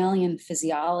mammalian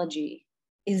physiology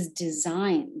is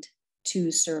designed to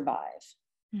survive.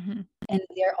 Mm-hmm. And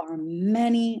there are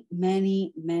many,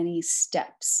 many, many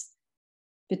steps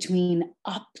between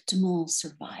optimal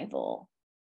survival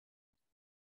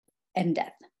and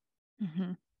death.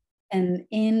 Mm-hmm. And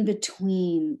in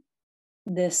between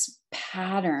this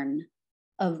pattern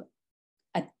of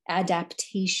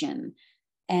adaptation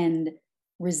and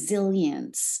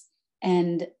resilience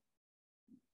and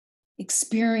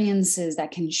experiences that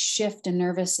can shift a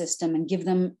nervous system and give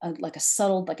them like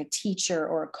a teacher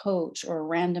or a coach or a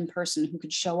random person who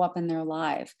could show up in their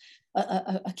life,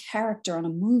 a character in a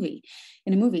movie.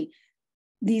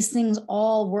 These things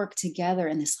all work together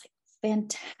in this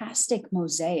fantastic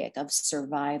mosaic of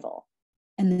survival.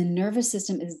 And the nervous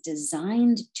system is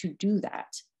designed to do that.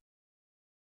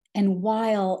 And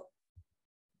while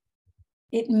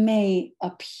it may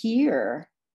appear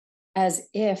as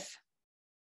if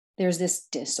there's this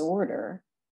disorder,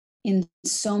 in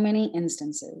so many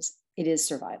instances, it is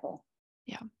survival.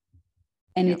 Yeah.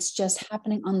 And it's just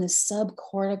happening on the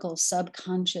subcortical,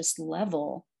 subconscious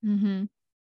level. Mm-hmm.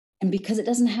 And because it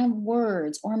doesn't have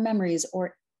words or memories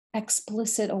or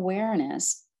explicit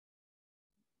awareness,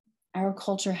 our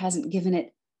culture hasn't given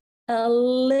it a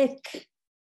lick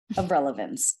of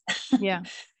relevance. Yeah.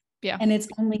 Yeah. And it's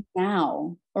only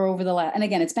now or over the last, and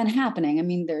again, it's been happening. I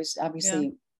mean, there's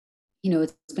obviously,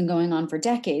 it's been going on for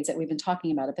decades that we've been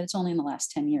talking about it, but it's only in the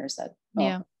last 10 years that,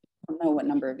 I don't know what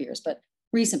number of years, but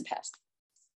recent past.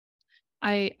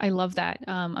 I love that.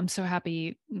 I'm so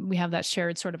happy we have that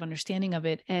shared sort of understanding of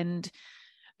it. And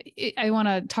I want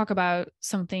to talk about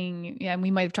something. Yeah, and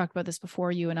we might have talked about this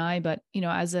before, you and I, but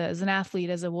as an athlete,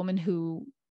 as a woman who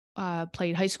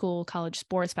played high school, college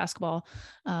sports, basketball,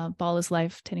 ball is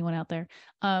life to anyone out there.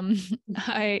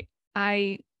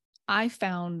 I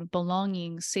found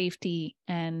belonging, safety,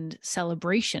 and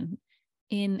celebration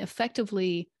in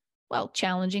effectively,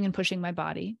 challenging and pushing my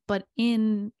body, but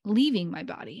in leaving my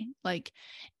body, like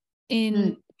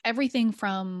in everything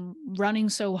from running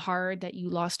so hard that you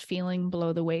lost feeling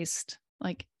below the waist.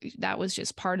 Like that was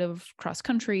just part of cross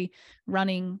country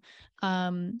running.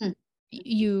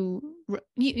 You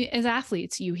as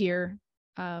athletes, you hear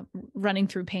running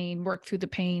through pain, work through the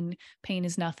pain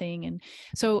is nothing. And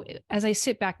so as I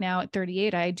sit back now at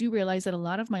 38, I do realize that a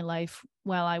lot of my life,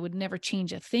 while I would never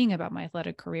change a thing about my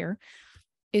athletic career,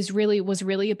 was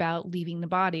really about leaving the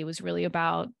body. It was really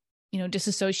about,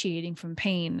 disassociating from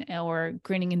pain or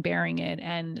grinning and bearing it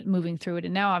and moving through it.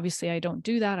 And now obviously I don't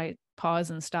do that. I pause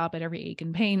and stop at every ache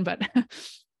and pain, but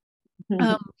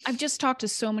I've just talked to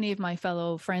so many of my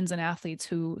fellow friends and athletes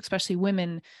who, especially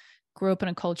women, grew up in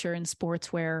a culture in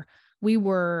sports where we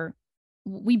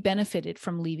benefited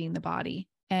from leaving the body.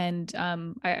 And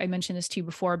I mentioned this to you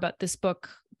before, but this book,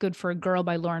 Good for a Girl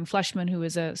by Lauren Fleshman, who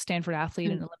is a Stanford athlete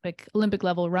and Olympic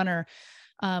level runner,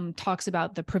 talks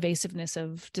about the pervasiveness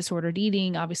of disordered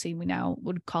eating. Obviously, we now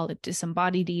would call it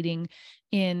disembodied eating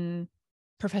in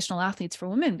professional athletes for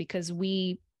women, because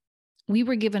we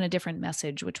were given a different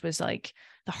message, which was like,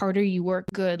 the harder you work,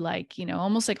 good, like,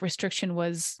 almost like restriction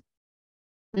was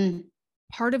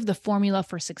part of the formula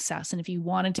for success. And if you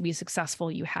wanted to be successful,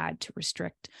 you had to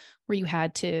restrict, or you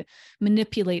had to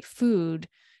manipulate food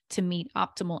to meet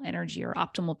optimal energy or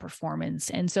optimal performance.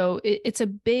 And so it's a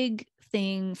big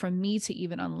thing for me to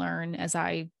even unlearn as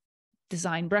I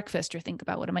design breakfast or think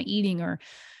about, what am I eating? Or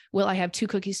will I have 2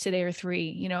 cookies today or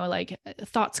 3? Like,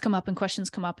 thoughts come up and questions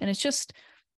come up. And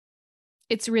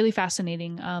it's really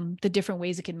fascinating, the different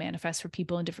ways it can manifest for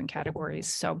people in different categories.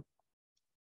 So,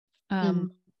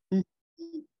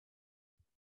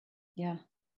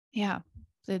 yeah,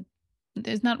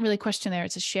 there's not really a question there.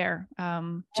 It's a share. I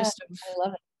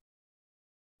love it.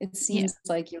 It seems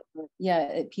like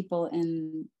people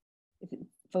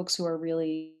folks who are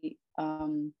really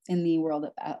in the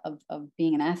world of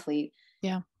being an athlete.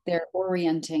 Yeah. They're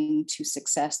orienting to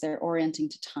success. They're orienting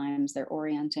to times. They're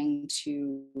orienting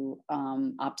to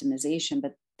optimization,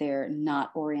 but they're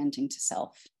not orienting to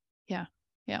self. Yeah.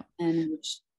 Yeah. And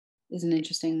which is an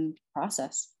interesting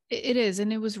process. It is.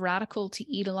 And it was radical to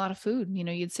eat a lot of food.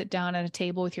 You'd sit down at a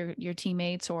table with your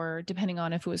teammates, or depending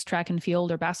on if it was track and field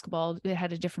or basketball, it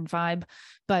had a different vibe.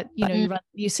 But,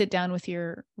 you sit down with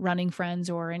your running friends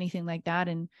or anything like that,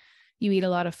 and you eat a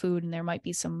lot of food, and there might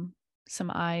be some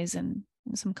eyes and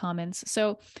some comments.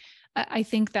 So I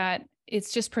think that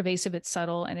it's just pervasive, it's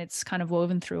subtle, and it's kind of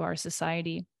woven through our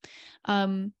society.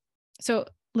 So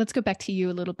let's go back to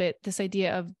you a little bit. This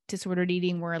idea of disordered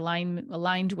eating we're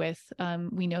aligned with.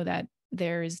 We know that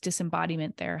there is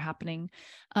disembodiment there happening.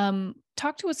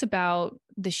 Talk to us about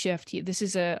the shift. This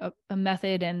is a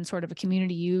method and sort of a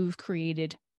community you've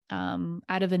created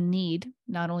out of a need,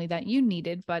 not only that you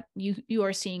needed, but you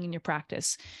are seeing in your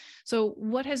practice. So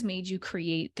what has made you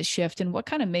create the shift, and what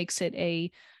kind of makes it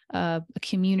a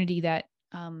community that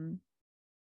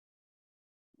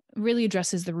really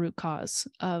addresses the root cause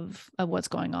of what's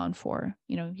going on for,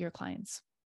 your clients?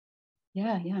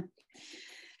 Yeah.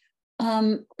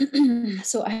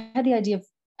 So I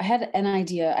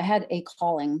had a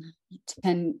calling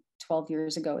 10, 12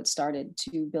 years ago. It started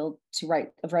to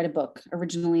write a book.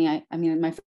 Originally,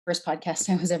 my first podcast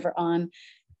I was ever on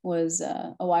was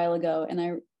a while ago. And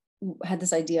I had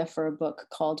this idea for a book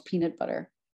called Peanut Butter.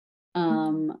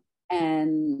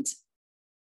 And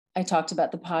I talked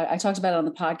about it on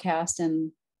the podcast,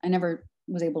 and I never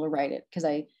was able to write it because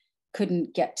I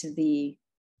couldn't get to the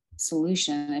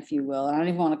solution, if you will. And I don't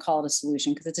even want to call it a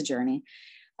solution because it's a journey.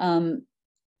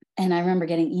 And I remember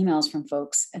getting emails from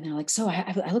folks, and they're like, so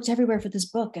I looked everywhere for this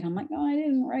book. And I'm like, no, I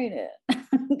didn't write it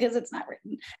because it's not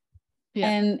written. Yeah.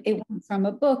 And it went from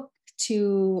a book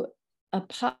to a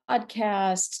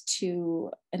podcast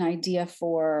to an idea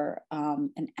for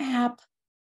an app.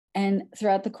 And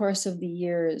throughout the course of the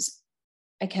years,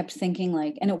 I kept thinking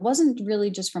and it wasn't really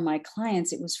just for my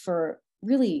clients, it was for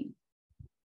really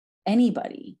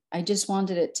anybody. I just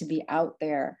wanted it to be out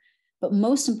there. But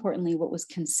most importantly, what was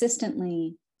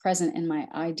consistently present in my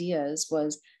ideas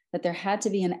was that there had to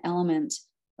be an element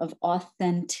of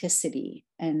authenticity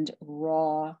and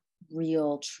raw,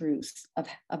 real truth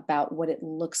about what it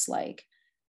looks like.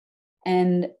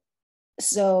 And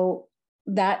so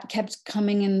that kept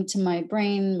coming into my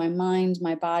brain, my mind,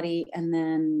 my body, and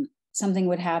then something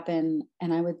would happen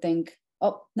and I would think,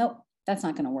 oh, no, that's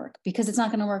not going to work because it's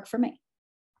not going to work for me.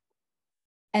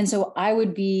 And so I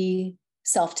would be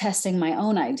self-testing my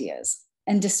own ideas.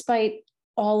 And despite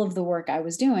all of the work I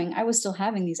was doing, I was still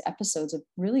having these episodes of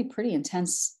really pretty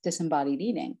intense disembodied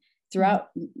eating throughout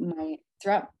a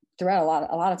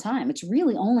lot of time. It's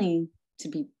really only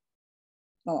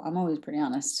I'm always pretty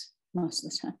honest most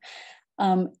of the time.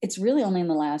 It's really only in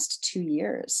the last 2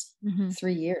 years,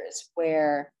 3 years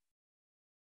where,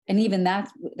 and even that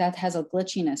has a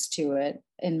glitchiness to it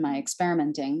in my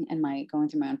experimenting and my going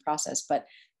through my own process. But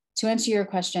to answer your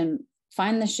question,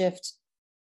 Find the Shift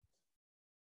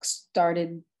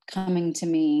started coming to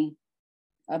me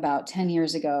about 10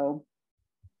 years ago.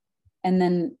 And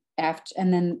then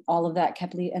all of that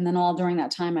kept and then all during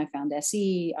that time I found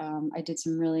SE. I did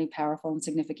some really powerful and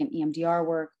significant EMDR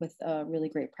work with a really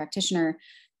great practitioner.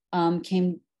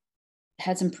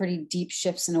 Had some pretty deep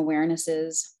shifts in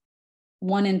awarenesses.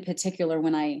 One in particular,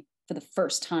 when I, for the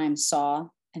first time, saw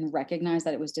and recognized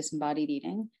that it was disembodied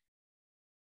eating.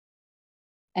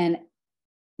 And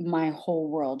my whole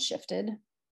world shifted,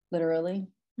 literally.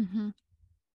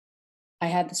 I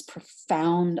had this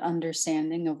profound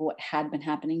understanding of what had been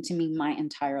happening to me my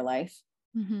entire life,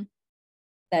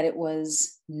 that it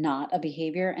was not a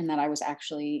behavior, and that I was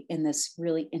actually in this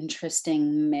really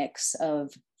interesting mix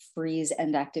of freeze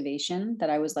and activation, that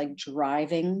I was like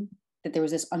driving, that there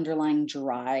was this underlying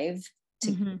drive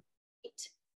to eat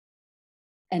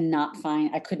and not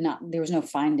find, there was no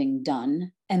finding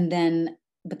done. And then,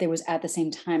 but there was at the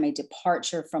same time a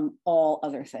departure from all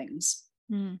other things,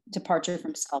 departure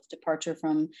from self, departure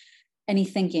from any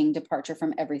thinking, departure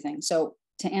from everything. So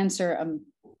to answer,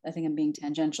 I think I'm being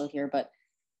tangential here, but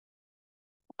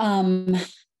find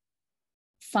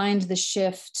the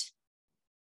shift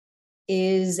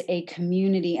is a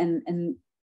community. And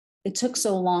it took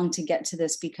so long to get to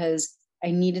this because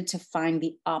I needed to find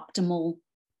the optimal,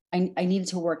 I needed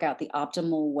to work out the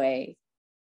optimal way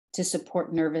to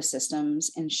support nervous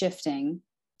systems in shifting.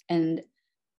 And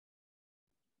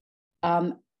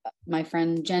my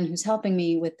friend Jen, who's helping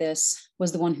me with this,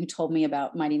 was the one who told me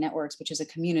about Mighty Networks, which is a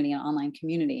community, an online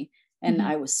community. And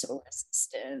I was so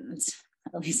resistant.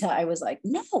 Lisa, I was like,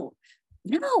 no,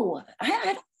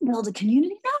 I don't build a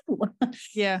community. No.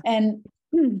 Yeah. And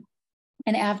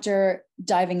after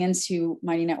diving into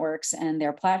Mighty Networks and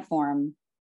their platform,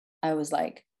 I was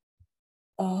like,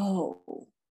 oh,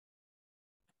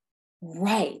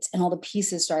 right. And all the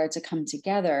pieces started to come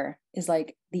together. Is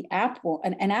like the app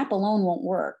an app alone won't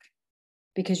work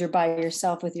because you're by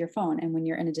yourself with your phone. And when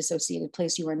you're in a dissociated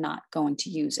place, you are not going to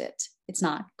use it. It's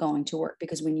not going to work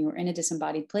because when you are in a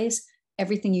disembodied place,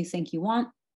 everything you think you want,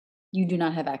 you do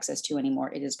not have access to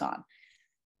anymore. It is gone.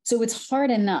 So it's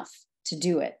hard enough to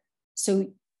do it. So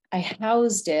I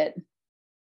housed it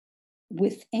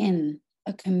within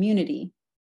a community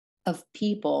of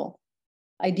people,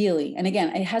 ideally. And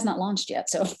again, it has not launched yet.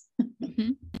 So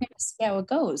see how it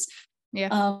goes.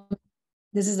 Yeah.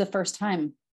 This is the first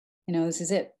time, this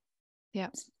is it. Yeah.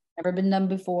 It's never been done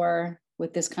before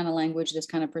with this kind of language, this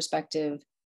kind of perspective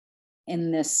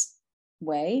in this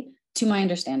way, to my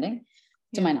understanding,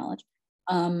 to my knowledge.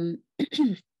 And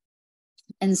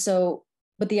so,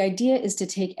 but the idea is to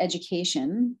take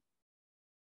education,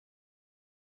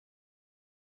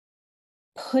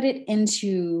 put it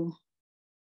into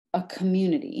a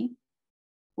community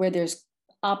where there's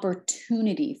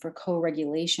opportunity for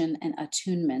co-regulation and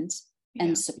attunement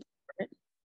and support.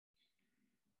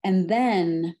 And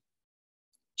then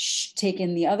take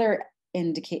in the other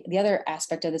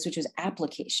aspect of this, which is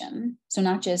application. So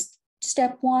not just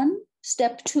step 1,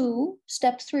 step 2,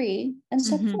 step 3, and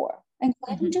step 4. And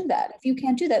go ahead and do that. If you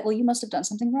can't do that, well, you must have done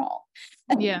something wrong.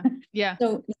 Yeah. Yeah.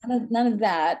 So none of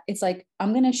that. It's like,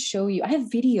 I'm going to show you, I have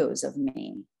videos of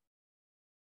me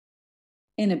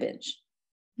in a binge,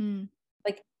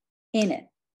 like in it.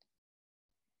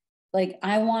 Like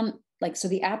I want, so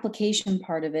the application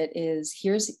part of it is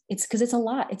it's because it's a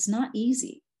lot. It's not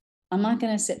easy. I'm not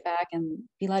going to sit back and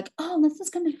be like, oh, this is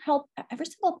going to help every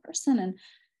single person and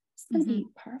it's going to be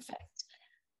perfect.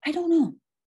 I don't know.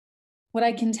 What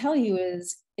I can tell you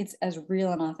is it's as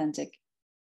real and authentic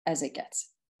as it gets.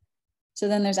 So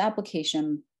then there's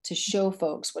application to show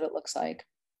folks what it looks like.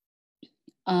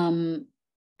 And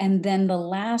then the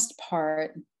last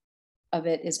part of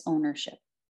it is ownership.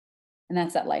 And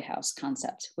that's that lighthouse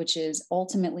concept, which is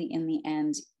ultimately in the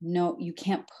end, no, you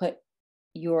can't put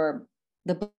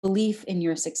the belief in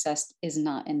your success is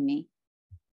not in me.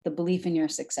 The belief in your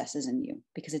success is in you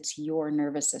because it's your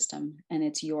nervous system and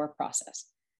it's your process.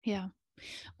 Yeah.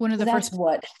 One of the that's first,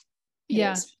 what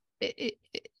yeah. is.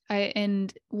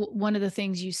 One of the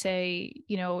things you say,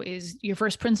 is your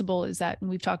first principle is that, and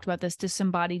we've talked about this,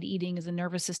 disembodied eating is a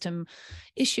nervous system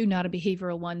issue, not a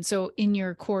behavioral one. So in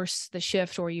your course, the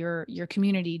shift, or your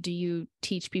community, do you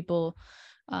teach people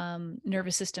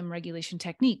nervous system regulation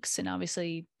techniques? And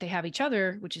obviously they have each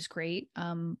other, which is great.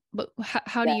 But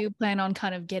how do you plan on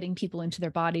kind of getting people into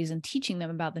their bodies and teaching them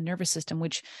about the nervous system,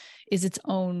 which is its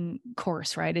own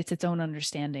course, right? It's its own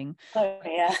understanding. Oh,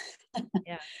 yeah.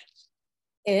 Yeah.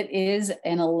 It is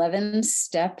an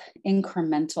 11-step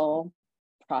incremental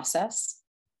process.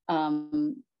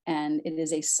 And it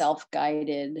is a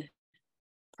self-guided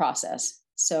process.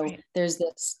 So there's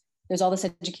all this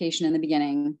education in the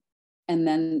beginning. And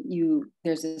then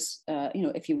there's this,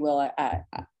 if you will, an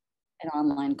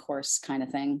online course kind of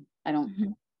thing. I don't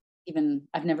think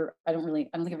I've really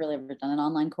ever done an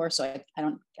online course. So I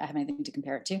have anything to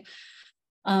compare it to.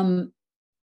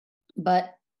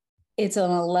 But it's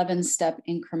an 11-step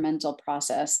incremental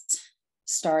process,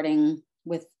 starting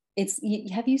with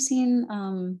have you seen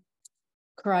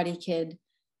Karate Kid,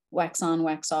 wax on,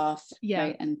 wax off,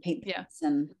 right? And paint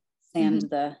and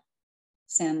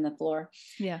sand the floor.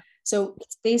 Yeah. So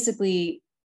it's basically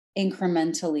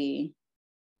incrementally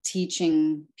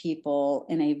teaching people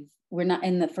we're not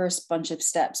in the first bunch of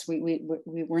steps.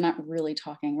 We're not really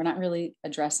talking, we're not really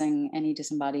addressing any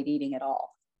disembodied eating at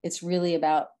all. It's really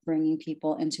about bringing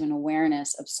people into an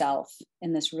awareness of self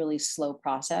in this really slow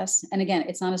process. And again,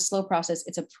 it's not a slow process.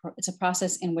 It's a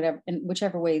process in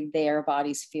whichever way their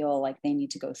bodies feel like they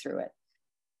need to go through it.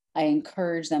 I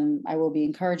will be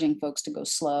encouraging folks to go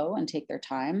slow and take their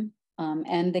time.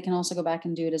 And they can also go back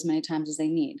and do it as many times as they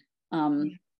need.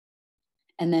 And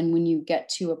then when you get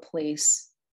to a place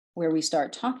where we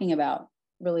start talking about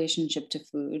relationship to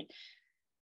food,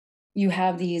 you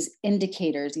have these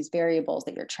indicators, these variables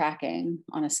that you're tracking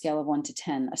on a scale of 1 to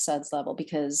 10, a SUDS level,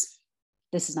 because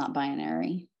this is not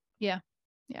binary. Yeah.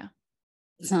 Yeah.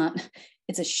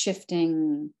 It's a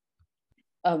shifting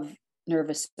of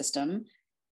nervous system.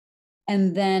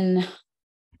 And then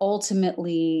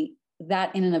ultimately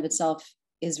that in and of itself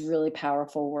is really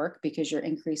powerful work, because you're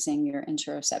increasing your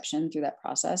interoception through that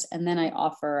process. And then I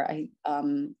offer,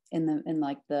 in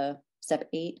like the step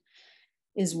 8,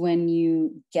 is when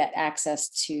you get access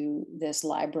to this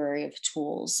library of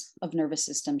tools, of nervous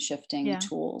system shifting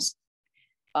tools,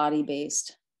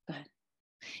 body-based. Go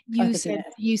ahead.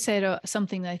 You said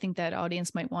something that I think that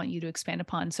audience might want you to expand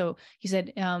upon. So you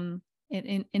said in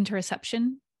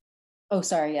interoception. Oh,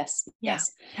 sorry. Yes. Yeah.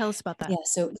 Yes. Tell us about that. Yeah.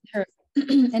 So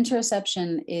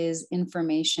interoception is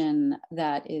information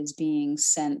that is being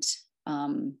sent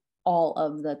all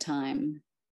of the time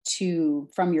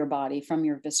from your body, from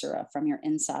your viscera, from your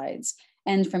insides,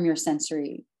 and from your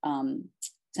sensory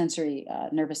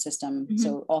nervous system. Mm-hmm.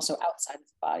 So also outside of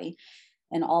the body.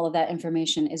 And all of that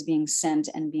information is being sent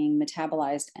and being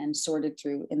metabolized and sorted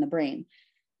through in the brain.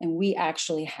 And we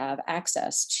actually have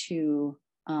access to,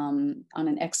 on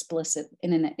an explicit,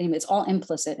 it's all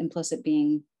implicit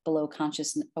being below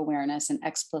conscious awareness and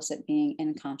explicit being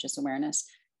in conscious awareness.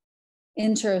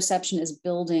 Interoception is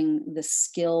building the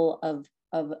skill of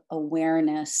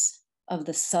awareness of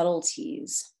the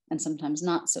subtleties and sometimes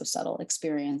not so subtle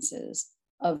experiences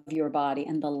of your body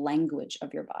and the language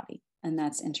of your body. And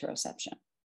that's interoception.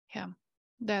 Yeah,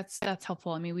 that's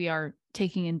helpful. I mean, we are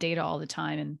taking in data all the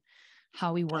time, and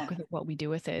how we work with it, what we do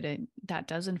with it, and that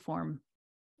does inform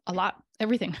a lot,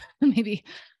 everything, maybe.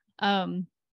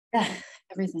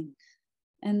 Everything.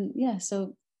 And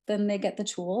so then they get the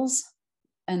tools,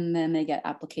 and then they get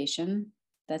application.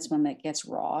 That's when that gets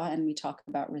raw, and we talk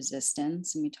about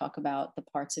resistance, and we talk about the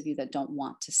parts of you that don't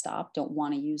want to stop, don't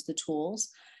want to use the tools,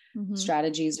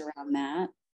 strategies around that.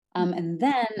 And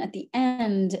then at the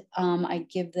end, I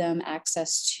give them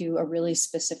access to a really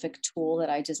specific tool that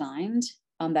I designed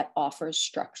that offers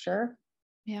structure.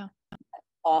 Yeah.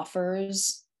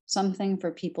 Offers something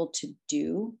for people to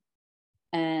do.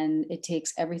 And it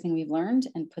takes everything we've learned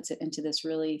and puts it into this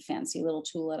really fancy little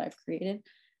tool that I've created.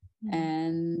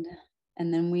 And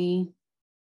then we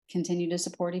continue to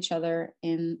support each other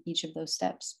in each of those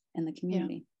steps in the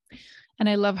community. Yeah. And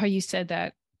I love how you said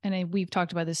that. And we've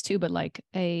talked about this too, but like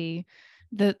the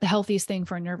healthiest thing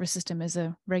for a nervous system is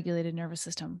a regulated nervous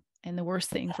system. And the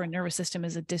worst thing for a nervous system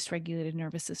is a dysregulated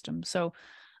nervous system. So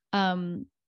it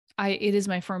is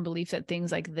my firm belief that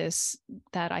things like this,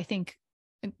 that I think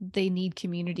they need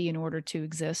community in order to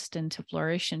exist and to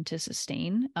flourish and to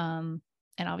sustain. And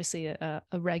obviously a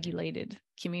regulated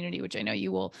community, which I know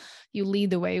you lead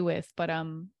the way with, but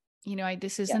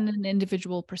this isn't an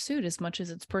individual pursuit as much as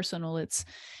it's personal. It's,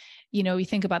 you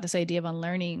think about this idea of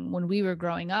unlearning. When we were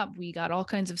growing up, we got all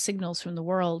kinds of signals from the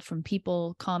world, from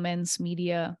people, comments,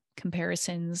 media,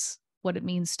 comparisons, what it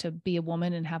means to be a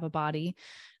woman and have a body.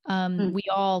 We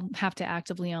all have to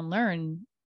actively unlearn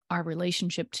our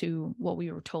relationship to what we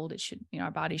were told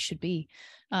our bodies should be.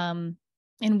 And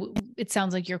it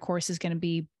sounds like your course is going to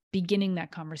be beginning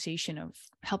that conversation of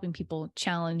helping people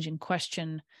challenge and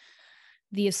question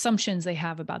the assumptions they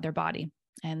have about their body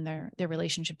and their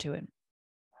relationship to it.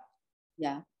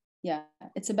 Yeah.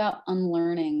 It's about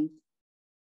unlearning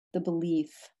the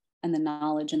belief and the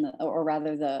knowledge and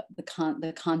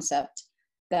the concept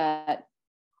that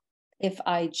if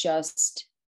I just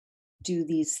do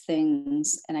these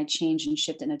things and I change and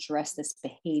shift and address this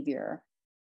behavior,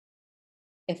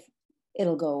 if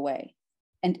it'll go away.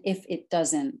 And if it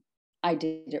doesn't, I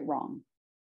did it wrong.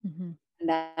 And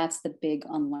that's the big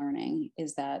unlearning,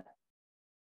 is that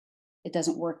it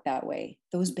doesn't work that way.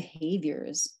 Those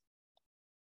behaviors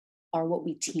are what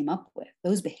we team up with.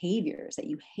 Those behaviors that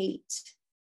you hate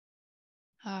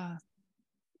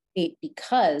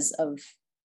because of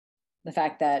the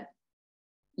fact that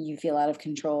you feel out of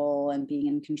control, and being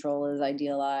in control is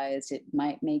idealized. It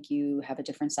might make you have a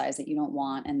different size that you don't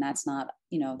want. And that's not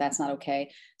okay.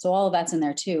 So all of that's in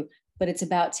there too, but it's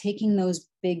about taking those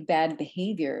big bad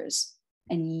behaviors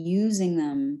and using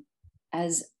them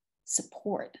as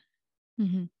support.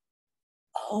 Mm-hmm.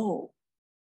 Oh,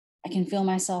 I can feel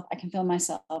myself. I can feel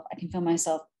myself. I can feel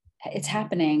myself. It's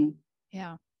happening.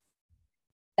 Yeah.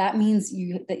 That means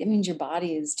your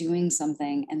body is doing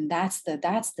something. And that's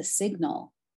the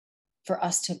signal for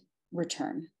us to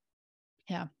return.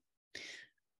 Yeah.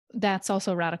 That's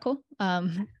also radical.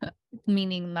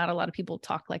 Meaning not a lot of people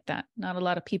talk like that. Not a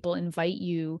lot of people invite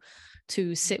you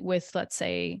to sit with, let's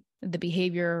say, the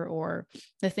behavior or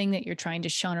the thing that you're trying to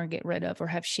shun or get rid of or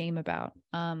have shame about.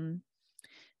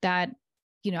 That,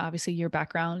 obviously your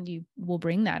background, you will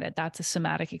bring that. That's a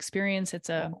somatic experience. It's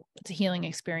a healing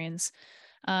experience.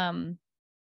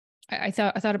 I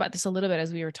thought about this a little bit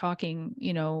as we were talking,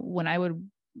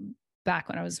 back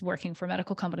when I was working for a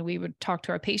medical company, we would talk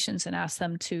to our patients and ask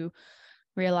them to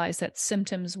realize that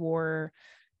symptoms were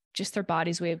just their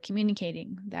body's way of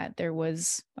communicating, that there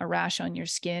was a rash on your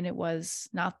skin. It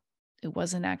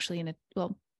wasn't actually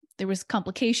there was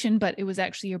complication, but it was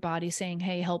actually your body saying,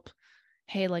 hey, help.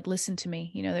 Hey, listen to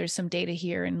me, there's some data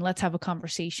here and let's have a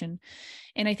conversation.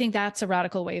 And I think that's a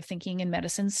radical way of thinking in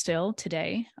medicine still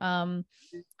today. And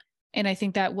I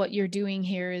think that what you're doing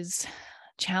here is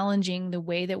challenging the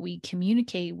way that we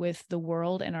communicate with the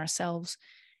world and ourselves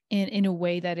in a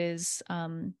way that is,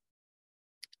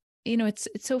 it's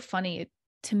so funny.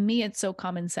 To me, it's so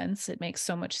common sense. It makes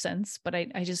so much sense, but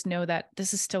I just know that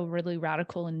this is still really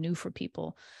radical and new for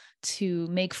people to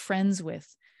make friends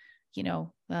with,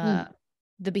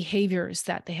 the behaviors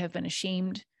that they have been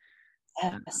ashamed.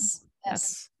 Yes.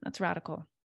 That's radical.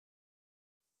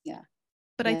 Yeah.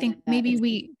 But I think maybe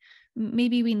we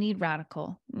need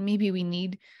radical. Maybe we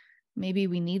need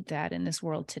that in this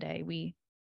world today. We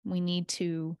need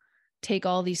to take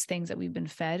all these things that we've been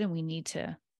fed and we need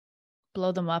to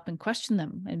blow them up and question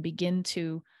them and begin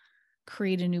to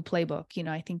create a new playbook.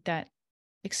 I think that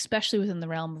especially within the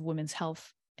realm of women's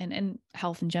health and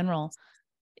health in general,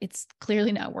 it's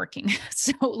clearly not working.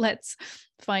 So let's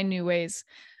find new ways.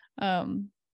 True.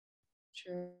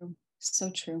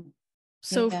 So true.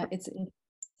 So it's a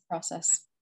process.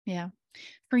 Yeah.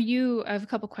 For you, I have a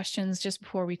couple questions just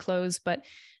before we close, but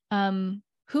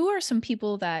who are some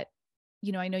people that,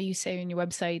 I know you say on your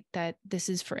website that this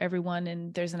is for everyone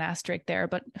and there's an asterisk there,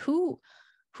 but who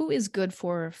is good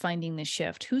for finding this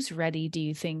shift? Who's ready, do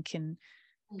you think? And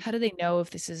how do they know if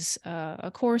this is a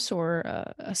course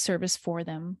or a service for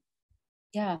them?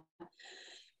 Yeah.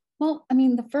 Well, I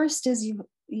mean, the first is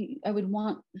I would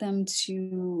want them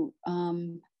to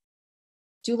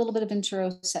do a little bit of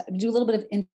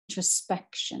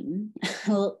introspection, a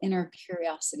little inner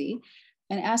curiosity,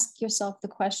 and ask yourself the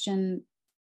question,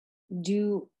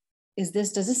 does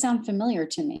this sound familiar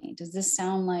to me? Does this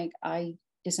sound like I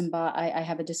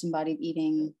have a disembodied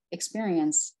eating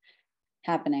experience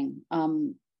happening?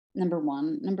 Number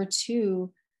one. Number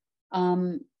two,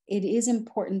 it is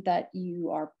important that you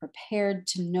are prepared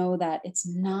to know that it's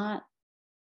not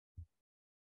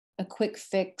a quick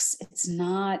fix. It's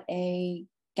not a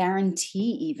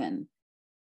guarantee even.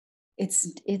 It's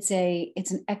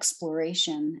an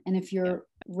exploration. And if you're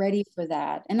ready for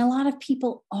that, and a lot of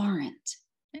people aren't,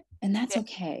 and that's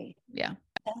okay. Yeah.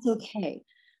 That's okay.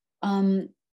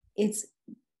 It's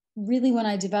really, when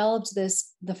I developed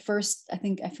this, the first, I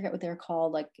forget what they're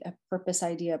called, like a purpose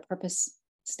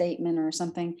statement or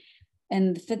something.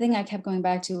 And the thing I kept going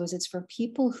back to was, it's for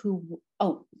people who,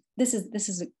 this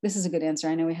is a good answer.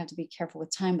 I know we have to be careful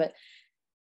with time, but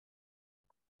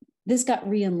this got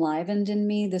re-enlivened in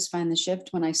me, this Find the Shift,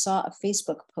 when I saw a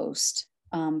Facebook post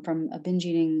from a binge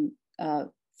eating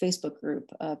Facebook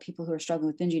group, people who are struggling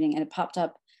with binge eating, and it popped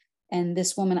up. And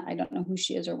this woman, I don't know who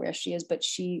she is or where she is, but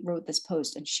she wrote this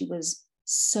post and she was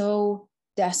so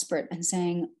desperate and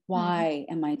saying, why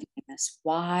am I doing this?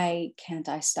 Why can't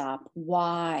I stop?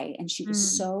 Why? And she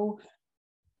was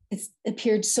it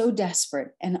appeared so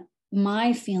desperate. And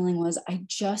my feeling was, I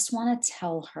just want to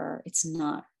tell her it's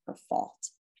not her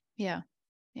fault. Yeah.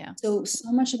 Yeah. So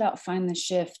much about Find the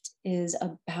Shift is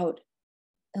about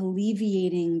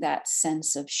alleviating that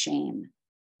sense of shame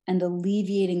and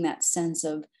alleviating that sense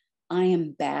of I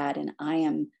am bad and I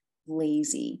am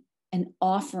lazy, and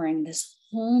offering this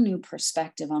whole new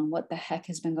perspective on what the heck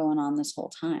has been going on this whole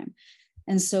time.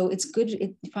 And so it's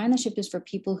good. Find the Shift is for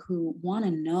people who want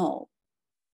to know,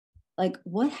 like,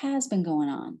 what has been going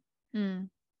on.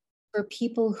 For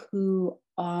people who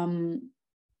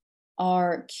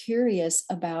are curious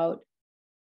about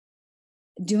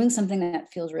doing something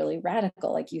that feels really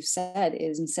radical, like you said,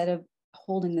 is instead of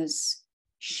holding this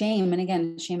shame, and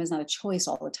again, shame is not a choice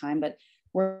all the time, but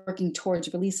working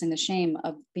towards releasing the shame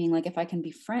of being like, if I can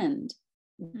befriend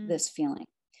this feeling.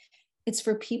 It's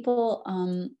for people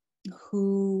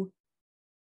who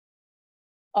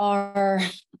are,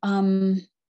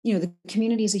 the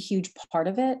community is a huge part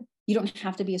of it. You don't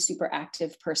have to be a super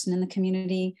active person in the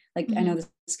community. Like, I know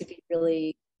this could be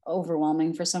really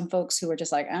overwhelming for some folks who are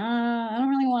just like, I don't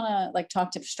really want to like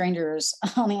talk to strangers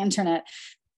on the internet.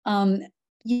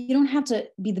 You don't have to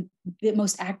be the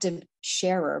most active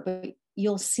sharer, but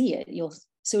you'll see it.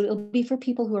 So it'll be for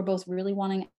people who are both really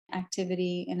wanting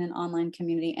activity in an online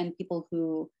community and people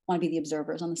who want to be the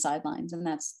observers on the sidelines. And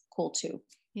that's cool too.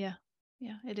 Yeah.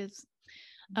 Yeah, it is.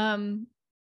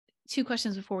 2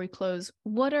 questions before we close.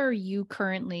 What are you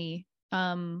currently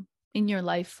in your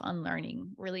life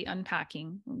unlearning, really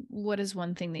unpacking? What is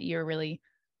one thing that you're really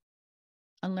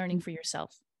unlearning for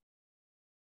yourself?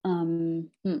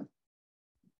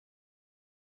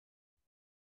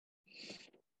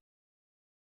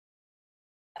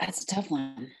 That's a tough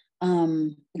one.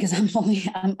 Because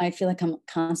I feel like I'm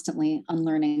constantly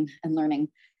unlearning and learning.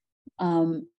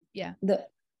 Yeah.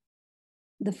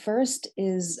 The first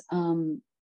is, I'm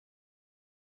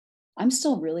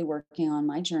still really working on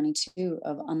my journey too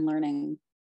of unlearning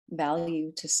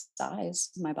value to size,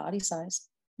 my body size.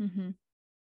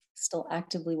 Still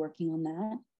actively working on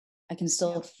that. I can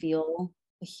still feel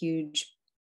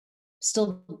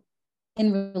still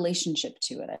in relationship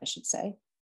to it, I should say.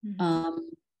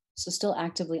 So still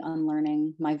actively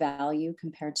unlearning my value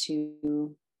compared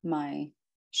to my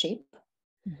shape.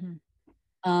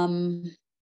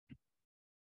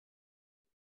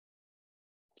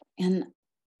 And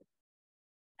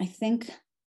I think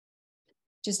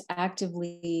just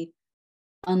actively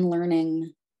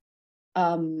unlearning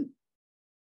my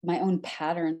own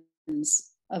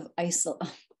patterns of there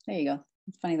you go.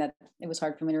 It's funny that it was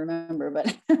hard for me to remember,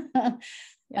 but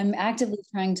I'm actively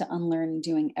trying to unlearn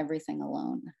doing everything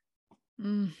alone.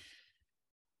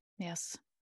 Yes.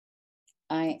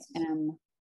 I am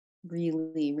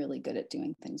really, really good at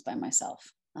doing things by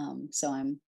myself. So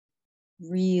I'm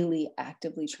really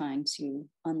actively trying to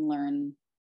unlearn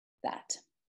that.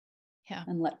 Yeah.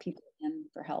 And let people in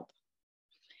for help.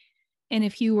 And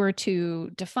if you were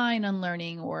to define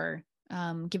unlearning or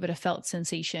give it a felt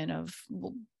sensation of,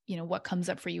 what comes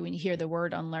up for you when you hear the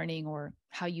word unlearning or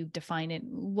how you define it,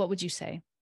 what would you say?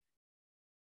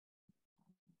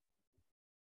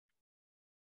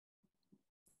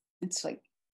 It's like,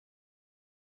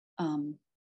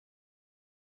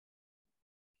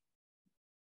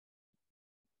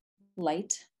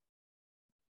 light.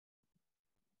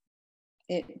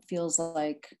 It feels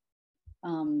like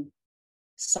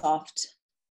soft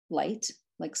light,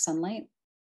 like sunlight,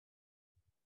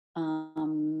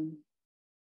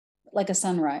 like a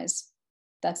sunrise.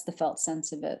 That's the felt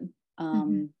sense of it.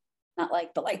 Not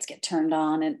like the lights get turned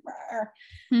on and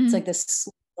it's like this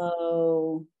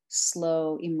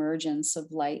slow emergence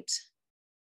of light.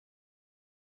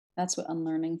 That's what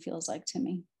unlearning feels like to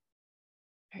me.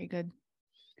 Very good.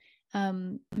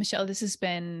 Michelle, this has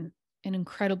been an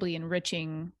incredibly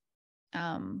enriching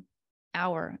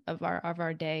hour of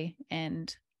our day,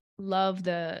 and love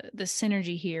the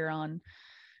synergy here on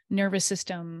nervous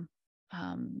system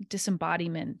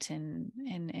disembodiment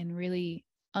and really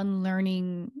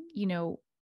unlearning,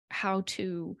 how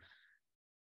to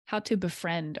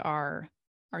befriend our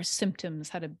symptoms,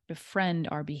 how to befriend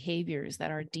our behaviors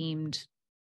that are deemed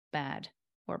bad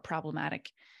or problematic.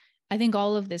 I think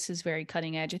all of this is very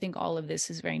cutting edge. I think all of this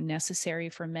is very necessary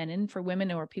for men and for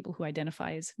women, or people who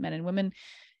identify as men and women,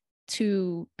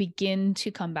 to begin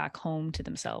to come back home to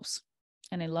themselves.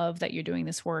 And I love that you're doing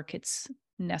this work. It's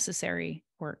necessary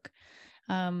work.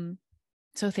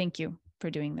 So thank you for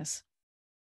doing this.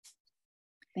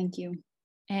 Thank you.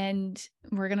 And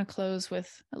we're going to close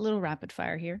with a little rapid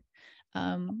fire here.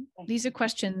 These are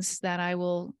questions that I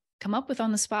will come up with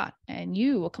on the spot, and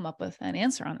you will come up with an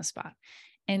answer on the spot.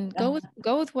 And go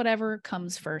with whatever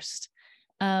comes first.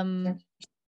 Okay,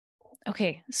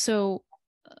 so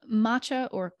matcha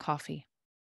or coffee?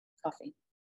 Coffee.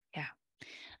 Yeah.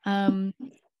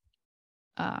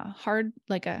 Hard,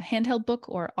 like a handheld book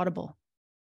or Audible?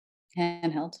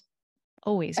 Handheld.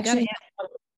 Always. Actually,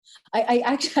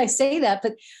 I say that,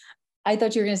 but I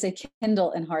thought you were going to say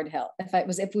Kindle and hardheld. If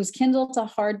it was Kindle to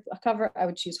hardcover, I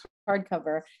would choose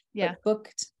hardcover. Yeah. But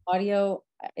book to audio,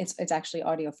 it's actually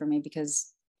audio for me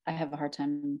because I have a hard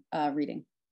time reading.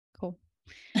 Cool.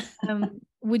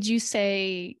 Would you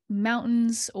say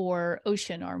mountains or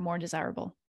ocean are more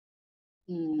desirable?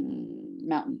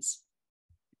 Mountains.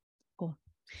 Cool.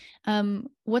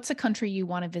 What's a country you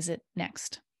want to visit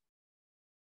next?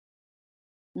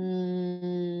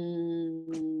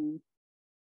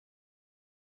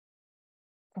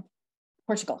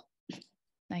 Portugal.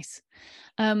 Nice.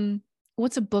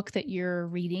 What's a book that you're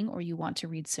reading or you want to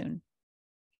read soon?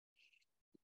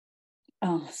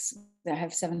 Oh, I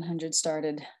have 700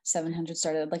 started.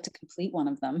 I'd like to complete one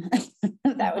of them.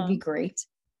 That would be great.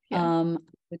 Yeah. I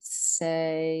would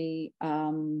say,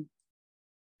 oh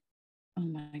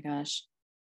my gosh.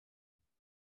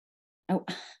 I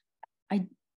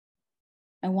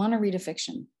want to read a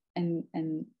fiction and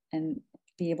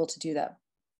be able to do that.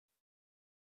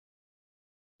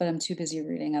 But I'm too busy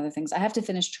reading other things. I have to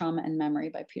finish Trauma and Memory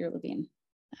by Peter Levine.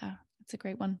 Oh, that's a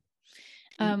great one.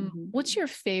 Mm-hmm. What's your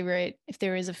favorite, if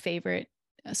there is a favorite,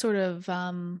 sort of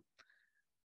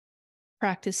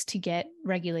practice to get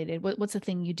regulated? What's the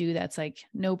thing you do that's like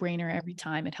no brainer every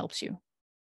time it helps you?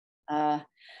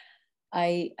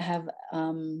 I have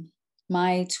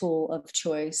my tool of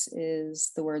choice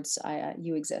is the words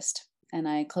you exist, and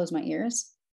I close my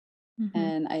ears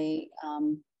and I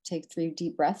take 3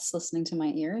 deep breaths listening to my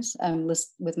ears,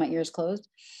 with my ears closed.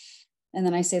 And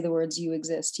then I say the words, you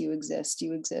exist, you exist,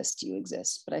 you exist, you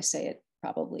exist. But I say it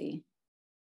probably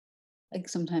like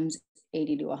sometimes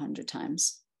 80 to 100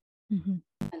 times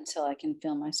until I can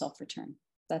feel myself return.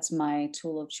 That's my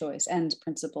tool of choice and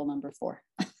principle number 4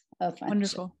 of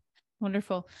friendship.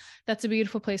 Wonderful. That's a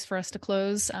beautiful place for us to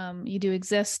close. You do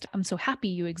exist. I'm so happy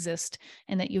you exist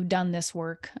and that you've done this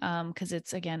work, because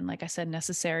it's, again, like I said,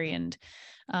 necessary. And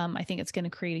I think it's going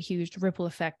to create a huge ripple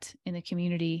effect in the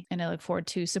community. And I look forward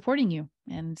to supporting you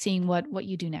and seeing what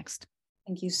you do next.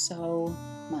 Thank you so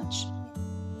much.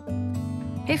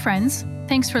 Hey friends,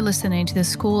 thanks for listening to the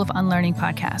School of Unlearning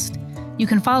podcast. You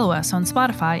can follow us on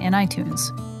Spotify and iTunes.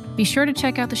 Be sure to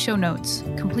check out the show notes,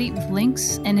 complete with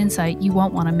links and insight you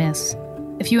won't want to miss.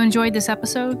 If you enjoyed this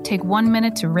episode, take 1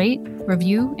 minute to rate,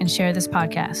 review, and share this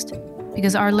podcast,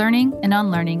 because our learning and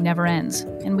unlearning never ends,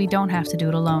 and we don't have to do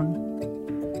it alone.